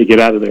 and I think they get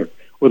out of there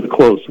with a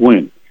close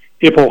win.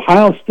 If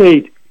Ohio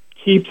State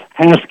keeps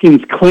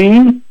Haskins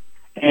clean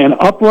and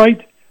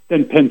upright,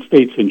 then Penn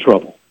State's in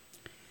trouble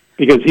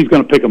because he's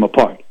going to pick them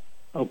apart,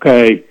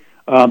 okay?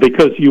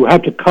 Because you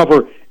have to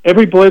cover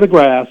every blade of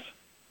grass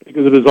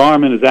because of his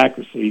arm and his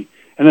accuracy,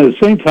 and at the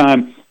same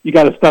time, you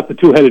got to stop the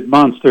two-headed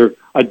monster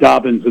of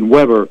Dobbins and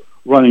Weber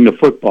running the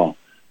football.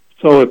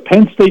 So if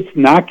Penn State's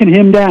knocking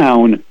him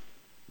down,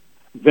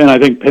 then I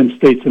think Penn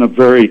State's in a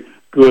very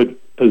good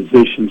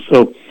position.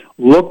 So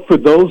look for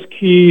those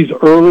keys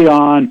early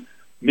on,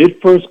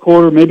 mid-first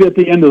quarter, maybe at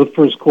the end of the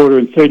first quarter,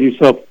 and say to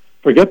yourself,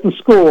 forget the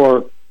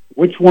score,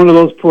 which one of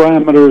those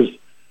parameters,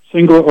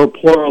 singular or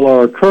plural,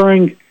 are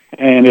occurring,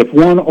 and if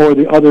one or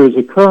the other is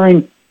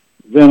occurring,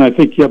 then I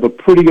think you have a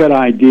pretty good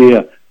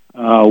idea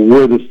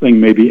where this thing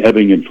may be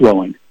ebbing and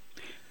flowing.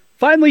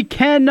 Finally,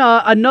 Ken,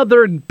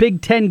 another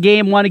Big Ten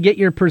game. Want to get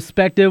your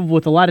perspective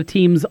with a lot of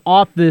teams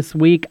off this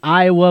week.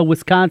 Iowa,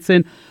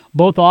 Wisconsin,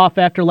 both off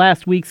after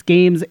last week's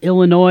games.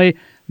 Illinois,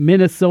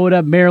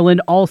 Minnesota,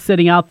 Maryland, all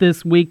sitting out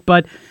this week.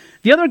 But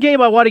the other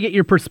game I want to get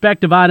your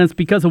perspective on is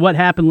because of what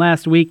happened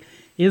last week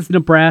is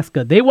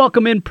Nebraska. They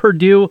welcome in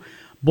Purdue.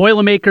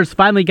 Boilermakers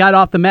finally got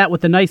off the mat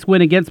with a nice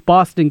win against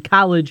Boston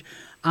College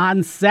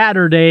on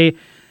Saturday.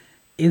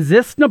 Is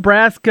this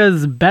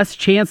Nebraska's best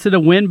chance at a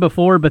win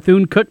before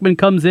Bethune-Cookman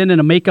comes in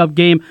a makeup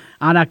game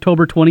on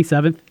October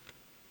 27th?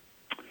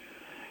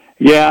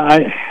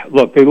 Yeah,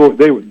 look, they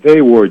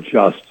were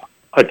just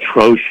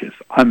atrocious.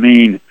 I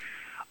mean,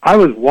 I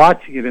was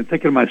watching it and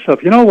thinking to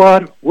myself, you know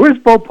what? Where's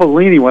Bo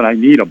Pelini when I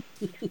need him?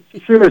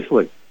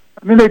 Seriously.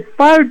 I mean, they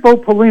fired Bo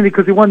Pelini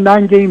because he won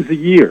 9 games a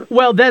year.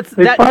 Well, no.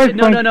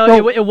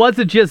 It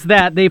wasn't just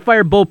that. They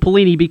fired Bo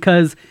Pelini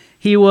because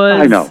he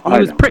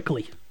was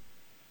prickly.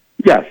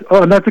 Yes.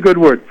 Oh, and that's a good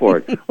word for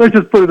it. Let's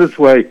just put it this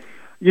way.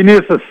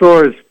 Eunice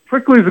Soares,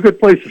 prickly is a good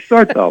place to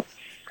start, though.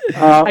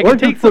 I can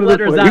take some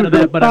letters out of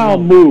that, but I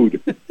won't.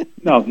 Mood.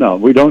 No,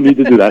 we don't need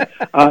to do that.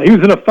 He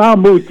was in a foul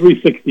mood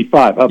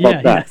 365. How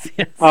about that?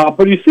 Yes.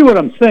 But you see what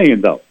I'm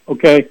saying, though,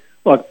 okay?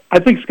 Look, I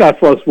think Scott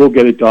Frost will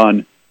get it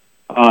done.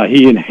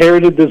 He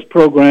inherited this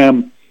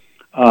program.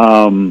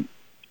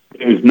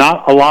 There's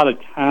not a lot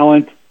of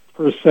talent,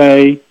 per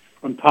se,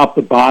 from top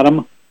to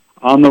bottom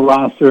on the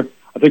roster.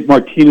 I think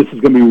Martinez is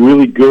going to be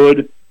really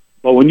good.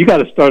 But when you got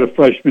to start a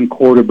freshman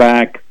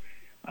quarterback,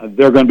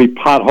 there are going to be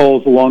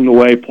potholes along the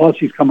way. Plus,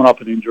 he's coming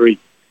off an injury.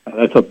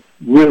 That's a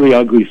really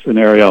ugly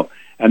scenario.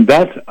 And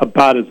that's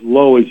about as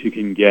low as you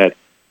can get.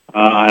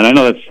 And I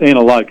know that's saying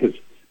a lot because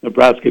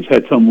Nebraska's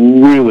had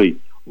some really,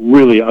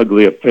 really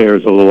ugly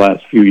affairs over the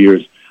last few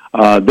years.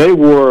 They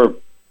were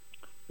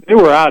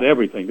out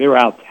everything. They were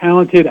out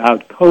talented,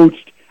 out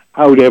coached,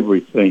 out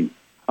everything.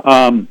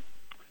 The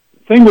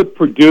thing with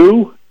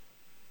Purdue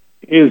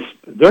is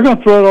they're going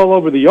to throw it all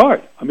over the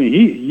yard. I mean,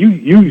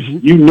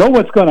 you know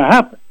what's going to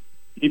happen.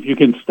 If you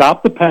can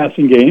stop the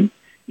passing game,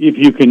 if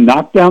you can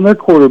knock down their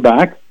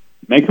quarterback,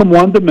 make them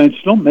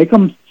one-dimensional, make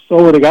them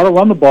so they got to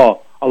run the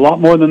ball a lot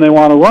more than they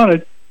want to run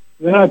it,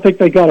 then I think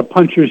they got a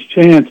puncher's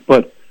chance.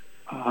 But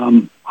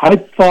I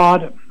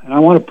thought, and I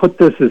want to put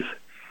this as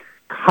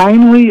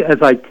kindly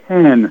as I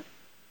can,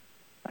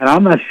 and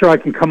I'm not sure I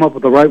can come up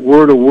with the right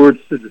word or words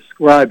to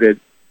describe it,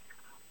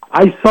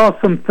 I saw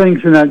some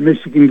things in that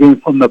Michigan game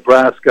from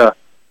Nebraska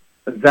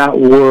that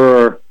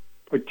were,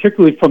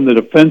 particularly from the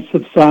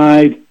defensive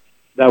side,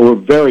 that were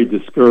very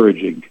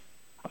discouraging.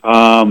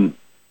 And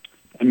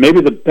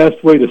maybe the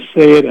best way to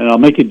say it, and I'll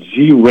make it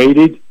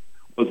G-rated,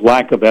 was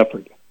lack of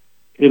effort.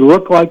 It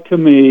looked like to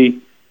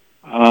me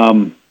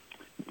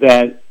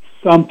that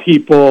some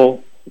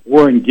people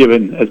weren't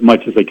given as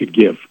much as they could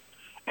give.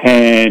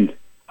 And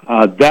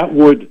that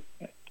would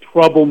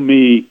trouble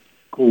me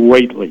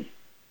greatly.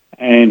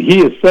 And he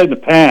has said in the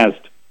past,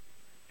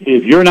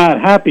 if you're not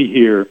happy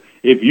here,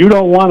 if you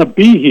don't want to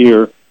be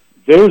here,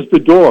 there's the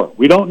door.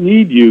 We don't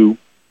need you.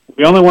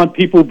 We only want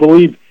people who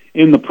believe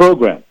in the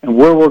program and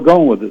where we're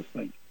going with this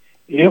thing.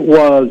 It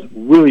was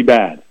really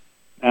bad.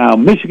 Now,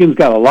 Michigan's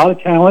got a lot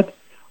of talent.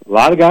 A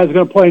lot of guys are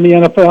going to play in the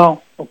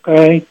NFL,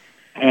 okay?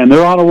 And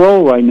they're on a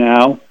roll right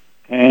now.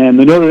 and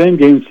the Notre Dame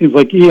game seems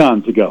like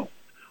eons ago.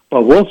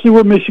 But we'll see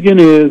where Michigan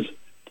is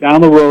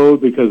down the road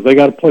because they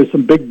got to play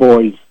some big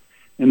boys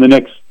in the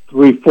next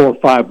 3, 4,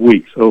 5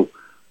 weeks. So,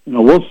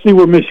 we'll see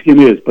where Michigan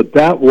is. But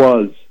that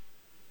was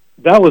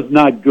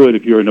not good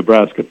if you're a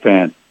Nebraska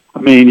fan.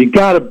 I mean, you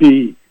got to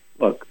be.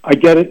 Look, I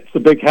get it. It's a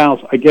big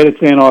house. I get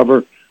it's Ann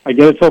Arbor. I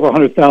get it's over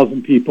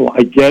 100,000 people.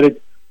 I get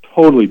it.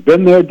 Totally.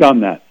 Been there,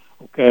 done that.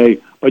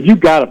 Okay? But you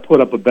got to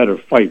put up a better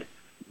fight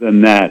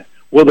than that.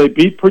 Will they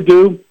beat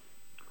Purdue?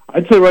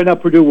 I'd say right now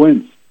Purdue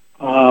wins.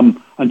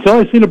 Until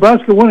I see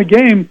Nebraska win a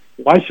game,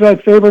 why should I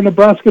favor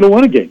Nebraska to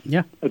win a game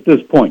at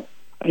this point?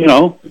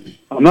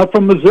 I'm not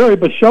from Missouri,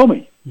 but show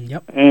me.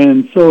 Yep.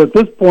 And so at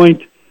this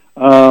point,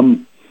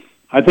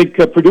 I think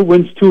Purdue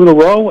wins 2 in a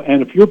row.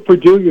 And if you're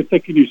Purdue, you're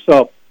thinking to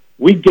yourself,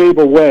 we gave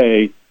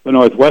away the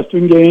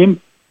Northwestern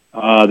game,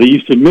 the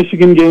Eastern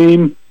Michigan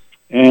game,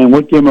 and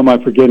what game am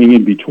I forgetting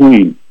in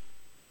between?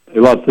 They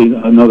lost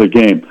another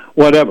game.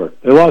 Whatever.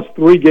 They lost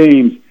 3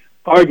 games.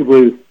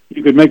 Arguably,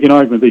 you could make an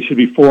argument they should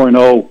be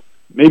 4-0,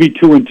 maybe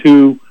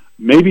 2-2,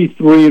 maybe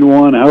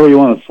 3-1, however you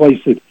want to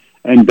slice it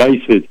and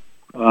dice it.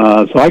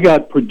 So I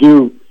got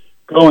Purdue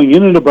going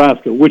into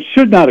Nebraska, which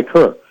should not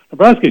occur.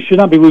 Nebraska should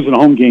not be losing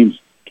home games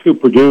to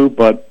Purdue,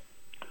 but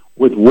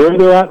with where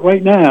they're at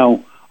right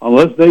now,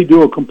 unless they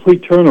do a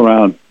complete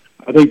turnaround,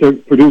 I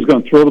think Purdue's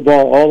going to throw the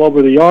ball all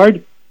over the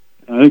yard,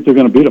 and I think they're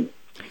going to beat them.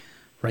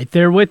 Right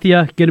there with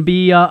you. Going to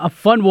be a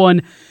fun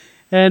one,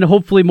 and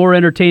hopefully more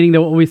entertaining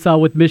than what we saw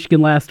with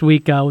Michigan last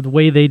week, with the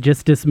way they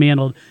just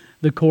dismantled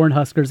the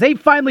Cornhuskers. Hey,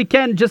 finally,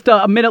 Ken, just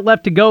a minute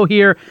left to go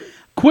here.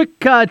 Quick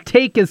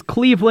take as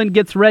Cleveland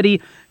gets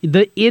ready.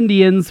 The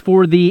Indians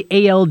for the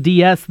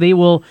ALDS, they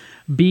will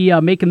be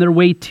making their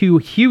way to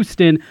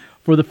Houston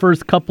for the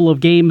first couple of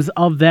games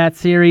of that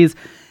series.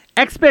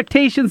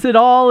 Expectations at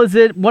all? Is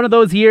it one of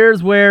those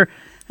years where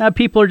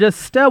people are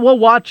just, we'll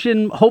watch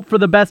and hope for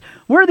the best?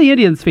 Where are the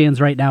Indians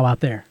fans right now out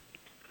there?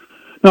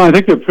 No, I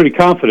think they're pretty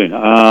confident.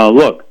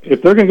 Look,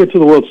 if they're going to get to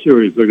the World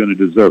Series, they're going to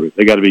deserve it.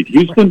 They got to beat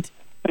Houston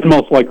and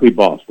most likely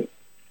Boston.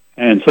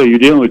 And so you're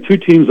dealing with 2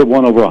 teams that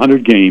won over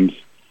 100 games,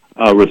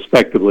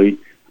 respectively.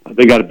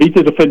 They got to beat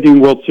the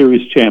defending World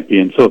Series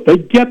champion. So if they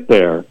get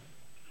there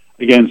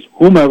against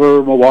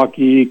whomever,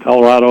 Milwaukee,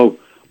 Colorado,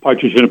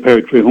 Partridge in a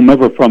Pear Tree,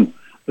 whomever from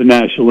the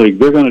National League,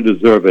 they're going to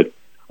deserve it.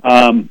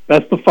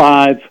 Best of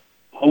 5,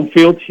 home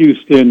field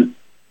Houston.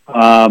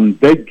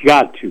 They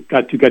got to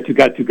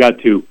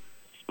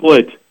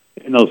split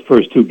in those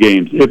first 2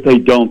 games. If they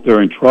don't,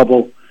 they're in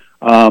trouble.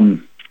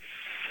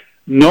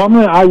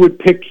 Normally, I would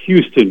pick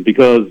Houston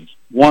because,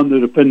 one, they're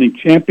defending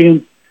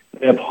champions.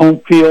 They have home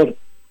field.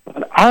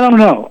 But I don't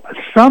know.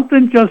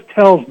 Something just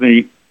tells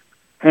me,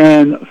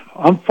 and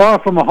I'm far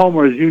from a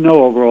homer, as you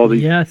know, over all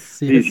these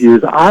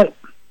years. I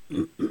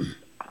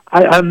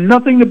have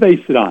nothing to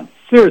base it on.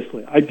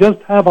 Seriously, I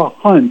just have a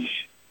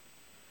hunch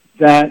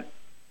that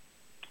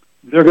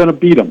they're going to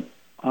beat them.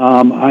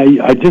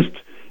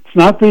 It's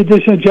not the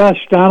addition of Josh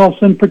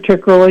Donaldson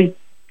particularly.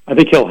 I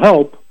think he'll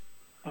help.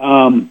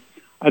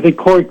 I think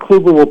Corey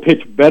Kluber will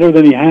pitch better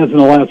than he has in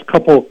the last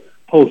couple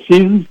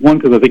postseasons. One,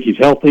 because I think he's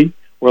healthy,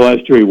 where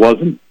last year he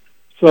wasn't.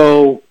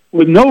 So,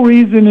 with no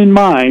reason in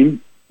mind,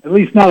 at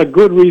least not a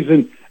good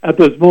reason at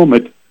this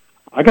moment,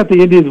 I got the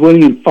Indians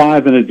winning in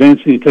 5 and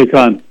advancing to take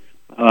on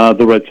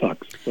the Red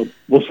Sox. So,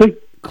 we'll see.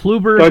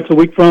 Kluber starts a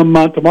week from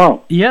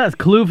tomorrow. Yes,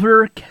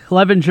 Kluber,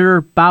 Clevenger,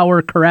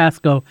 Bauer,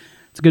 Carrasco.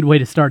 It's a good way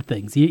to start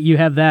things. You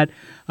have that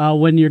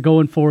when you're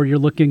going forward. You're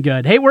looking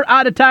good. Hey, we're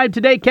out of time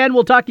today, Ken.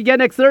 We'll talk again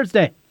next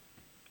Thursday.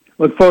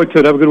 Look forward to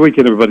it. Have a good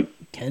weekend, everybody.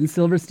 Ken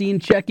Silverstein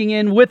checking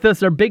in with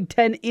us, our Big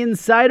Ten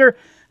insider,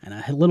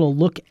 and a little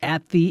look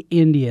at the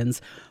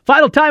Indians.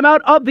 Final timeout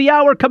of the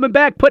hour, coming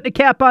back, putting a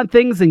cap on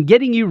things and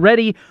getting you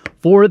ready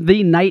for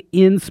the night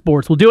in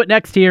sports. We'll do it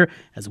next here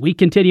as we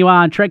continue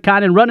on. Trent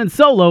Condon running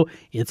solo.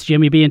 It's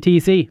Jimmy B and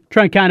TC.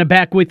 Trent Condon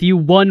back with you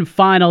one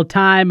final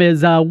time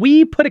as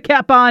we put a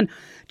cap on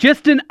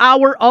just an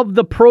hour of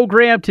the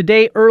program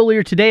today.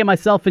 Earlier today,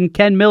 myself and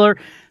Ken Miller.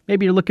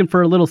 Maybe you're looking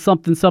for a little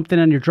something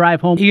on your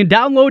drive home. You can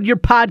download your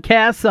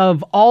podcasts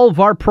of all of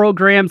our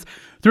programs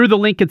through the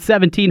link at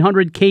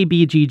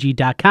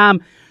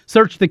 1700kbgg.com.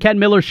 Search The Ken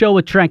Miller Show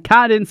with Trent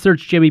Condon.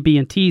 Search Jimmy B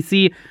and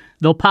TC.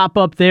 They'll pop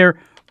up there.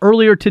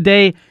 Earlier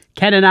today,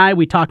 Ken and I,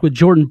 we talked with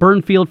Jordan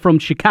Burnfield from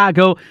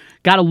Chicago.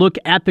 Got a look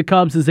at the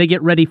Cubs as they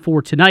get ready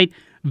for tonight.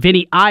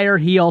 Vinny Iyer,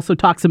 he also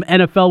talked some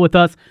NFL with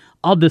us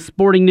of the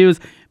sporting news.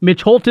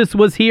 Mitch Holtis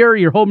was here,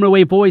 your home and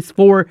away voice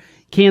for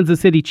Kansas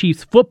City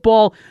Chiefs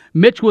football.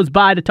 Mitch was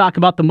by to talk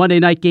about the Monday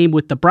night game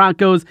with the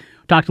Broncos.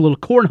 Talked a little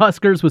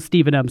Cornhuskers with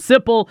Stephen M.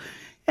 Sipple,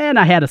 and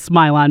I had a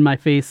smile on my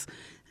face.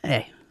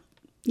 Hey,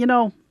 a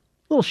little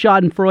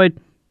Schadenfreude.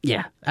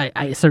 Yeah,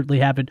 I certainly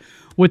have it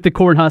with the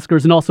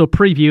Cornhuskers, and also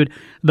previewed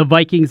the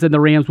Vikings and the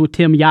Rams with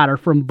Tim Yoder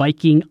from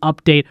Viking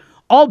Update.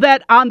 All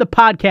that on the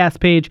podcast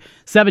page,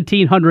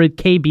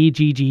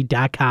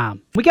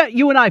 1700kbgg.com. We got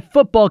UNI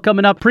football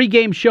coming up.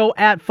 Pre-game show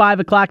at 5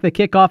 o'clock. The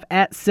kickoff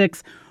at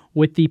 6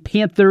 with the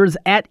Panthers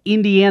at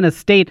Indiana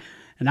State.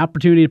 an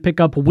opportunity to pick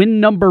up win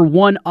number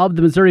 1 of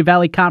the Missouri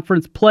Valley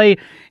Conference play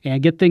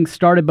and get things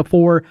started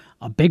before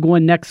a big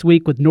one next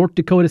week with North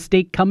Dakota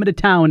State coming to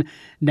town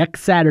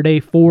next Saturday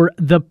for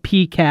the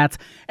P-Cats.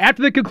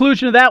 After the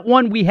conclusion of that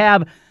one, we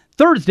have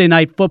Thursday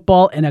night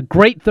football and a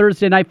great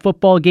Thursday night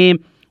football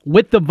game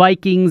with the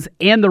Vikings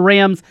and the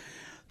Rams.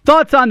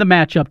 Thoughts on the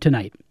matchup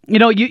tonight?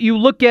 You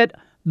look at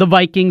the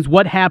Vikings,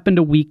 what happened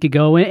a week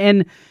ago,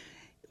 and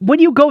when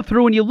you go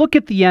through and you look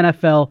at the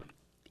NFL,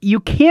 you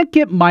can't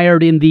get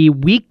mired in the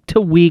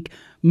week-to-week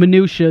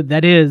minutia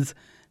that is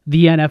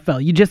the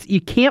NFL. You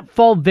can't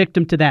fall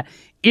victim to that.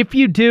 If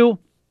you do,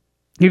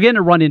 you're going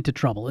to run into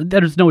trouble.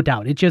 There's no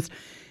doubt. It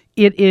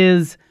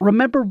is,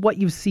 remember what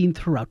you've seen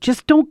throughout.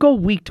 Just don't go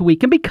week to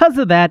week. And because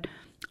of that,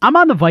 I'm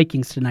on the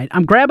Vikings tonight.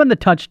 I'm grabbing the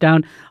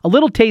touchdown, a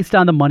little taste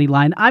on the money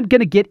line. I'm going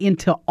to get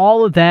into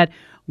all of that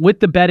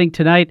with the betting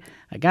tonight.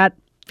 I got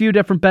a few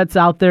different bets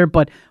out there,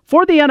 but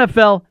for the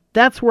NFL,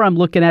 that's where I'm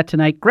looking at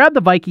tonight. Grab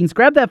the Vikings,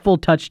 grab that full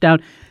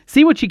touchdown,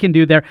 see what you can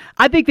do there.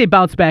 I think they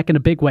bounce back in a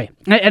big way.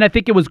 And I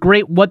think it was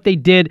great what they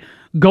did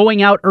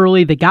going out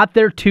early. They got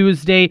there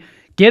Tuesday,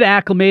 get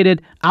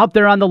acclimated, out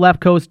there on the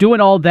left coast,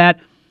 doing all that.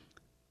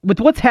 With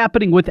what's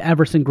happening with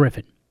Everson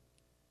Griffin,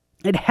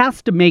 it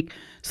has to make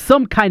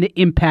some kind of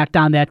impact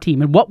on that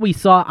team. And what we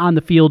saw on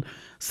the field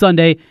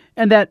Sunday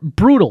and that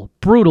brutal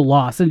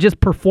loss and just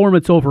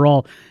performance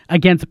overall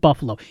against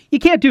Buffalo. You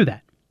can't do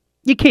that.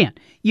 You can't.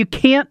 You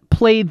can't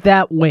play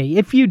that way.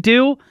 If you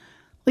do,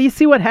 well, you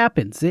see what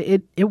happens.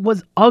 It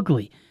was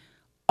ugly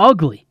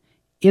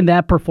in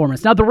that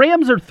performance. Now, the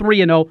Rams are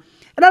 3-0,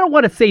 and I don't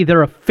want to say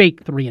they're a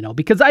fake 3-0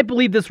 because I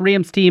believe this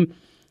Rams team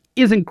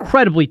is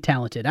incredibly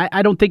talented.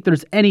 I don't think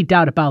there's any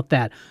doubt about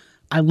that.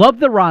 I love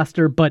the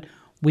roster, but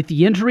with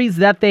the injuries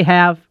that they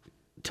have,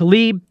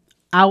 Talib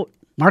out,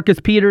 Marcus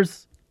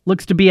Peters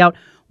looks to be out.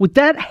 With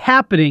that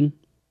happening,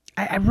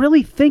 I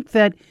really think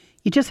that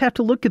you just have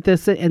to look at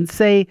this and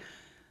say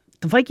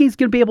the Vikings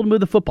going to be able to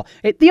move the football.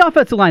 The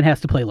offensive line has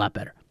to play a lot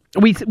better.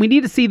 We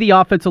need to see the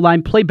offensive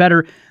line play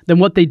better than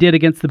what they did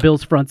against the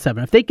Bills front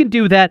seven. If they can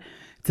do that,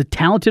 it's a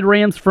talented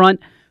Rams front.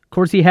 Of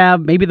course, you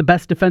have maybe the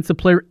best defensive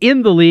player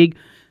in the league,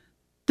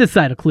 this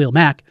side of Khalil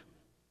Mack,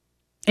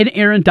 and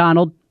Aaron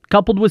Donald,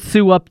 coupled with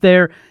Sue up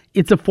there.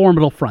 It's a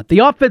formidable front. The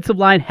offensive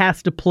line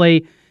has to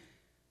play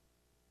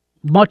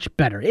much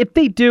better. If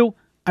they do,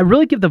 I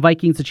really give the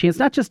Vikings a chance,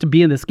 not just to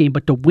be in this game,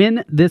 but to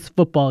win this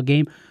football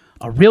game.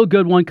 A real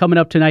good one coming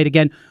up tonight.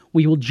 Again,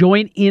 we will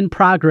join in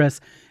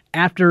progress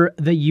after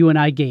the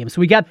UNI game.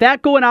 So we got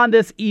that going on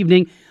this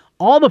evening.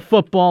 All the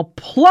football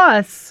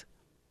plus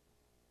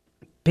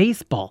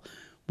baseball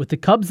with the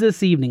Cubs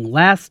this evening.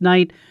 Last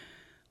night,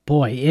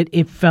 boy,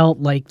 it felt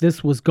like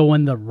this was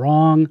going the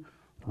wrong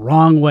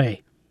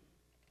way.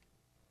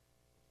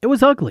 It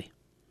was ugly.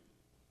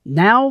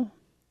 Now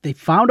they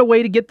found a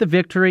way to get the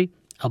victory.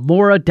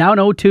 Almora down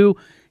 0-2,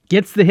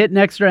 gets the hit in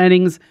extra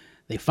innings.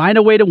 They find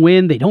a way to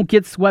win. They don't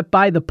get swept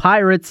by the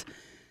Pirates.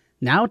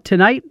 Now,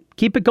 tonight,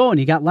 keep it going.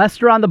 You got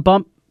Lester on the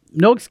bump.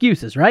 No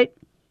excuses, right?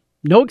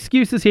 No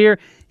excuses here.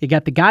 You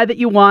got the guy that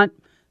you want.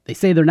 They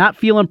say they're not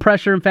feeling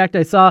pressure. In fact,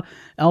 I saw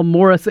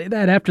Almora say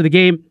that after the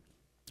game.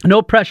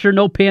 No pressure,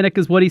 no panic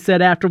is what he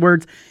said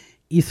afterwards.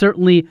 You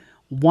certainly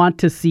want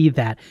to see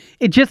that.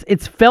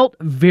 It's felt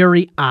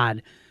very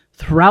odd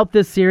throughout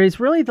this series,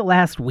 really the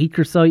last week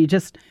or so.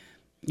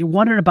 You're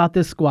wondering about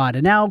this squad.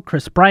 And now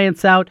Chris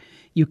Bryant's out.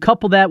 You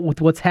couple that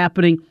with what's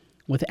happening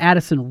with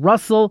Addison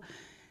Russell,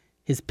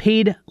 his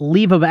paid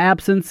leave of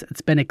absence.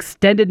 It's been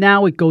extended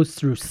now. It goes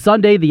through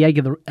Sunday, the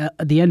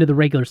end of the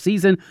regular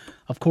season.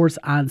 Of course,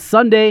 on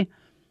Sunday,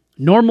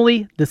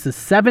 normally this is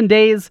 7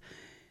 days.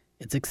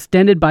 It's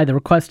extended by the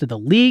request of the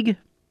league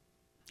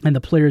and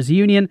the players'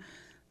 union.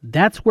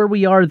 That's where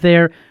we are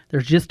there.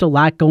 There's just a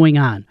lot going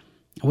on.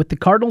 With the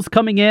Cardinals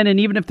coming in, and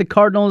even if the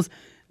Cardinals,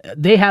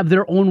 they have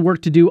their own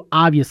work to do,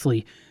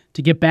 obviously,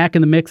 to get back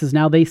in the mix as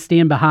now they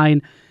stand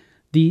behind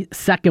the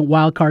second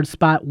wild card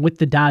spot with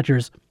the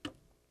Dodgers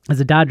as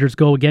the Dodgers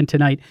go again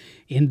tonight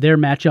in their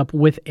matchup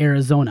with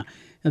Arizona.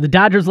 Now, the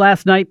Dodgers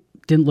last night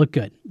didn't look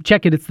good.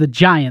 Check it. It's the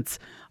Giants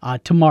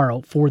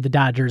tomorrow for the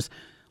Dodgers.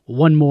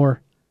 One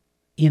more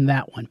in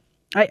that one.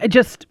 I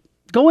just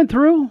going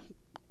through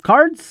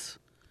Cards,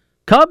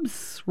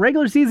 Cubs,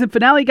 regular season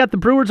finale. Got the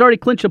Brewers already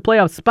clinched a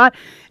playoff spot.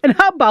 And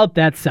how about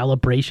that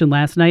celebration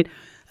last night?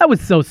 That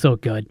was so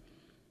good.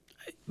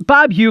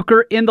 Bob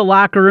Uecker in the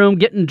locker room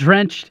getting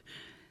drenched.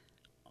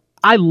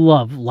 I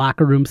love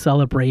locker room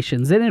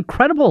celebrations. An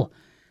incredible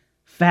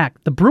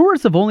fact. The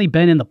Brewers have only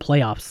been in the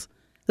playoffs.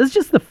 This is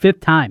just the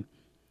 5th time.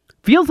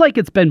 Feels like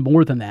it's been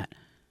more than that.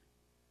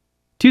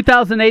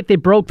 2008, they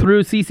broke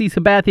through. CC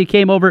Sabathia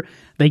came over.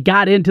 They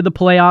got into the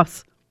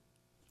playoffs.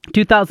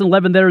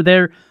 2011, they were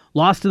there.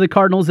 Lost to the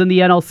Cardinals in the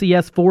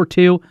NLCS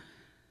 4-2.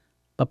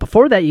 But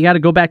before that, you got to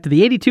go back to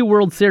the 82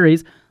 World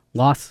Series.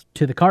 Lost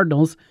to the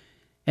Cardinals.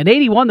 And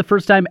 81, the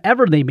first time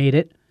ever they made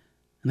it.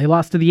 And they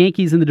lost to the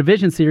Yankees in the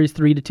division series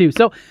 3-2.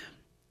 So,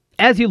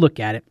 as you look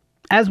at it,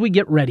 as we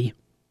get ready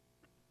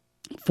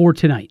for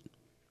tonight,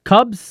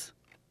 Cubs,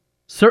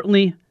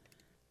 certainly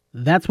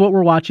that's what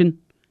we're watching.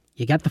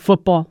 You got the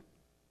football.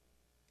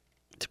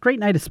 It's a great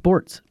night of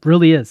sports. It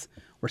really is.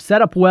 We're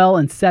set up well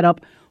and set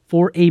up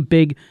for a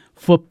big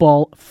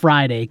Football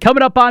Friday.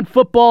 Coming up on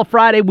Football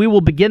Friday, we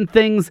will begin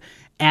things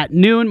at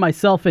noon,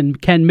 myself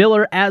and Ken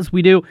Miller, as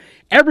we do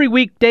every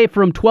weekday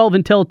from 12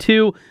 until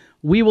 2.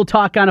 We will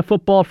talk on a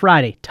Football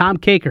Friday. Tom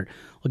Caker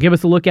will give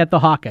us a look at the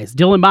Hawkeyes.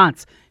 Dylan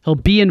Montz, he'll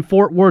be in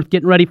Fort Worth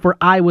getting ready for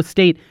Iowa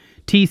State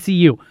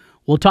TCU.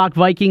 We'll talk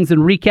Vikings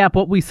and recap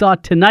what we saw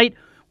tonight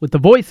with the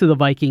voice of the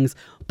Vikings.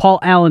 Paul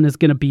Allen is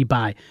going to be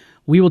by.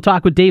 We will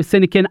talk with Dave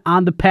Sinekin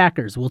on the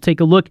Packers. We'll take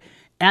a look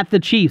at the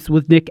Chiefs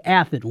with Nick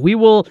Athen. We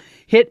will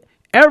hit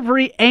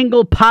every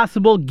angle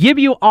possible, give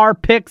you our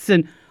picks,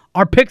 and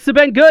our picks have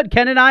been good.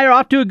 Ken and I are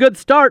off to a good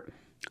start.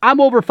 I'm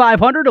over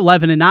 500,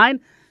 11-9.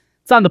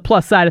 It's on the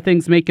plus side of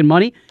things, making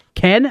money.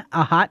 Ken,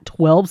 a hot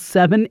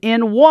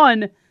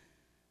 12-7-1.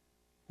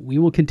 We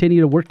will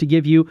continue to work to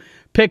give you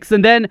picks,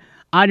 and then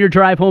on your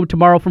drive home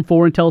tomorrow from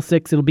 4 until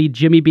 6, it'll be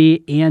Jimmy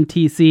B and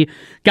TC.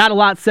 Got a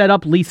lot set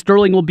up. Lee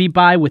Sterling will be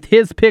by with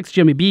his picks.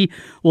 Jimmy B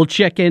will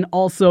check in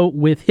also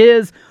with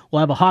his.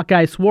 We'll have a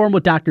Hawkeye Swarm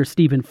with Dr.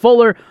 Stephen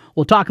Fuller.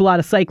 We'll talk a lot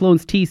of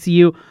Cyclones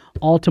TCU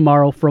all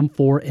tomorrow from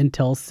 4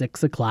 until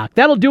 6 o'clock.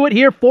 That'll do it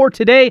here for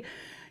today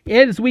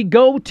as we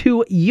go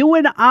to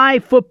UNI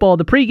football,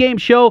 the pregame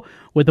show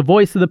with the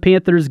voice of the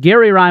Panthers,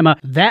 Gary Rima.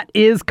 That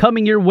is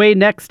coming your way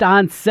next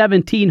on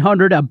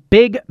 1700. A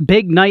big,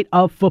 big night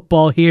of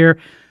football here.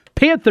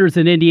 Panthers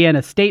in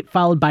Indiana State,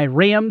 followed by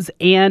Rams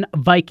and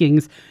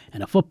Vikings,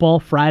 and a Football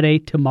Friday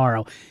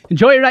tomorrow.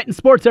 Enjoy your night in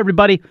sports,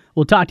 everybody.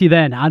 We'll talk to you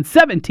then on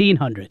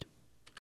 1700.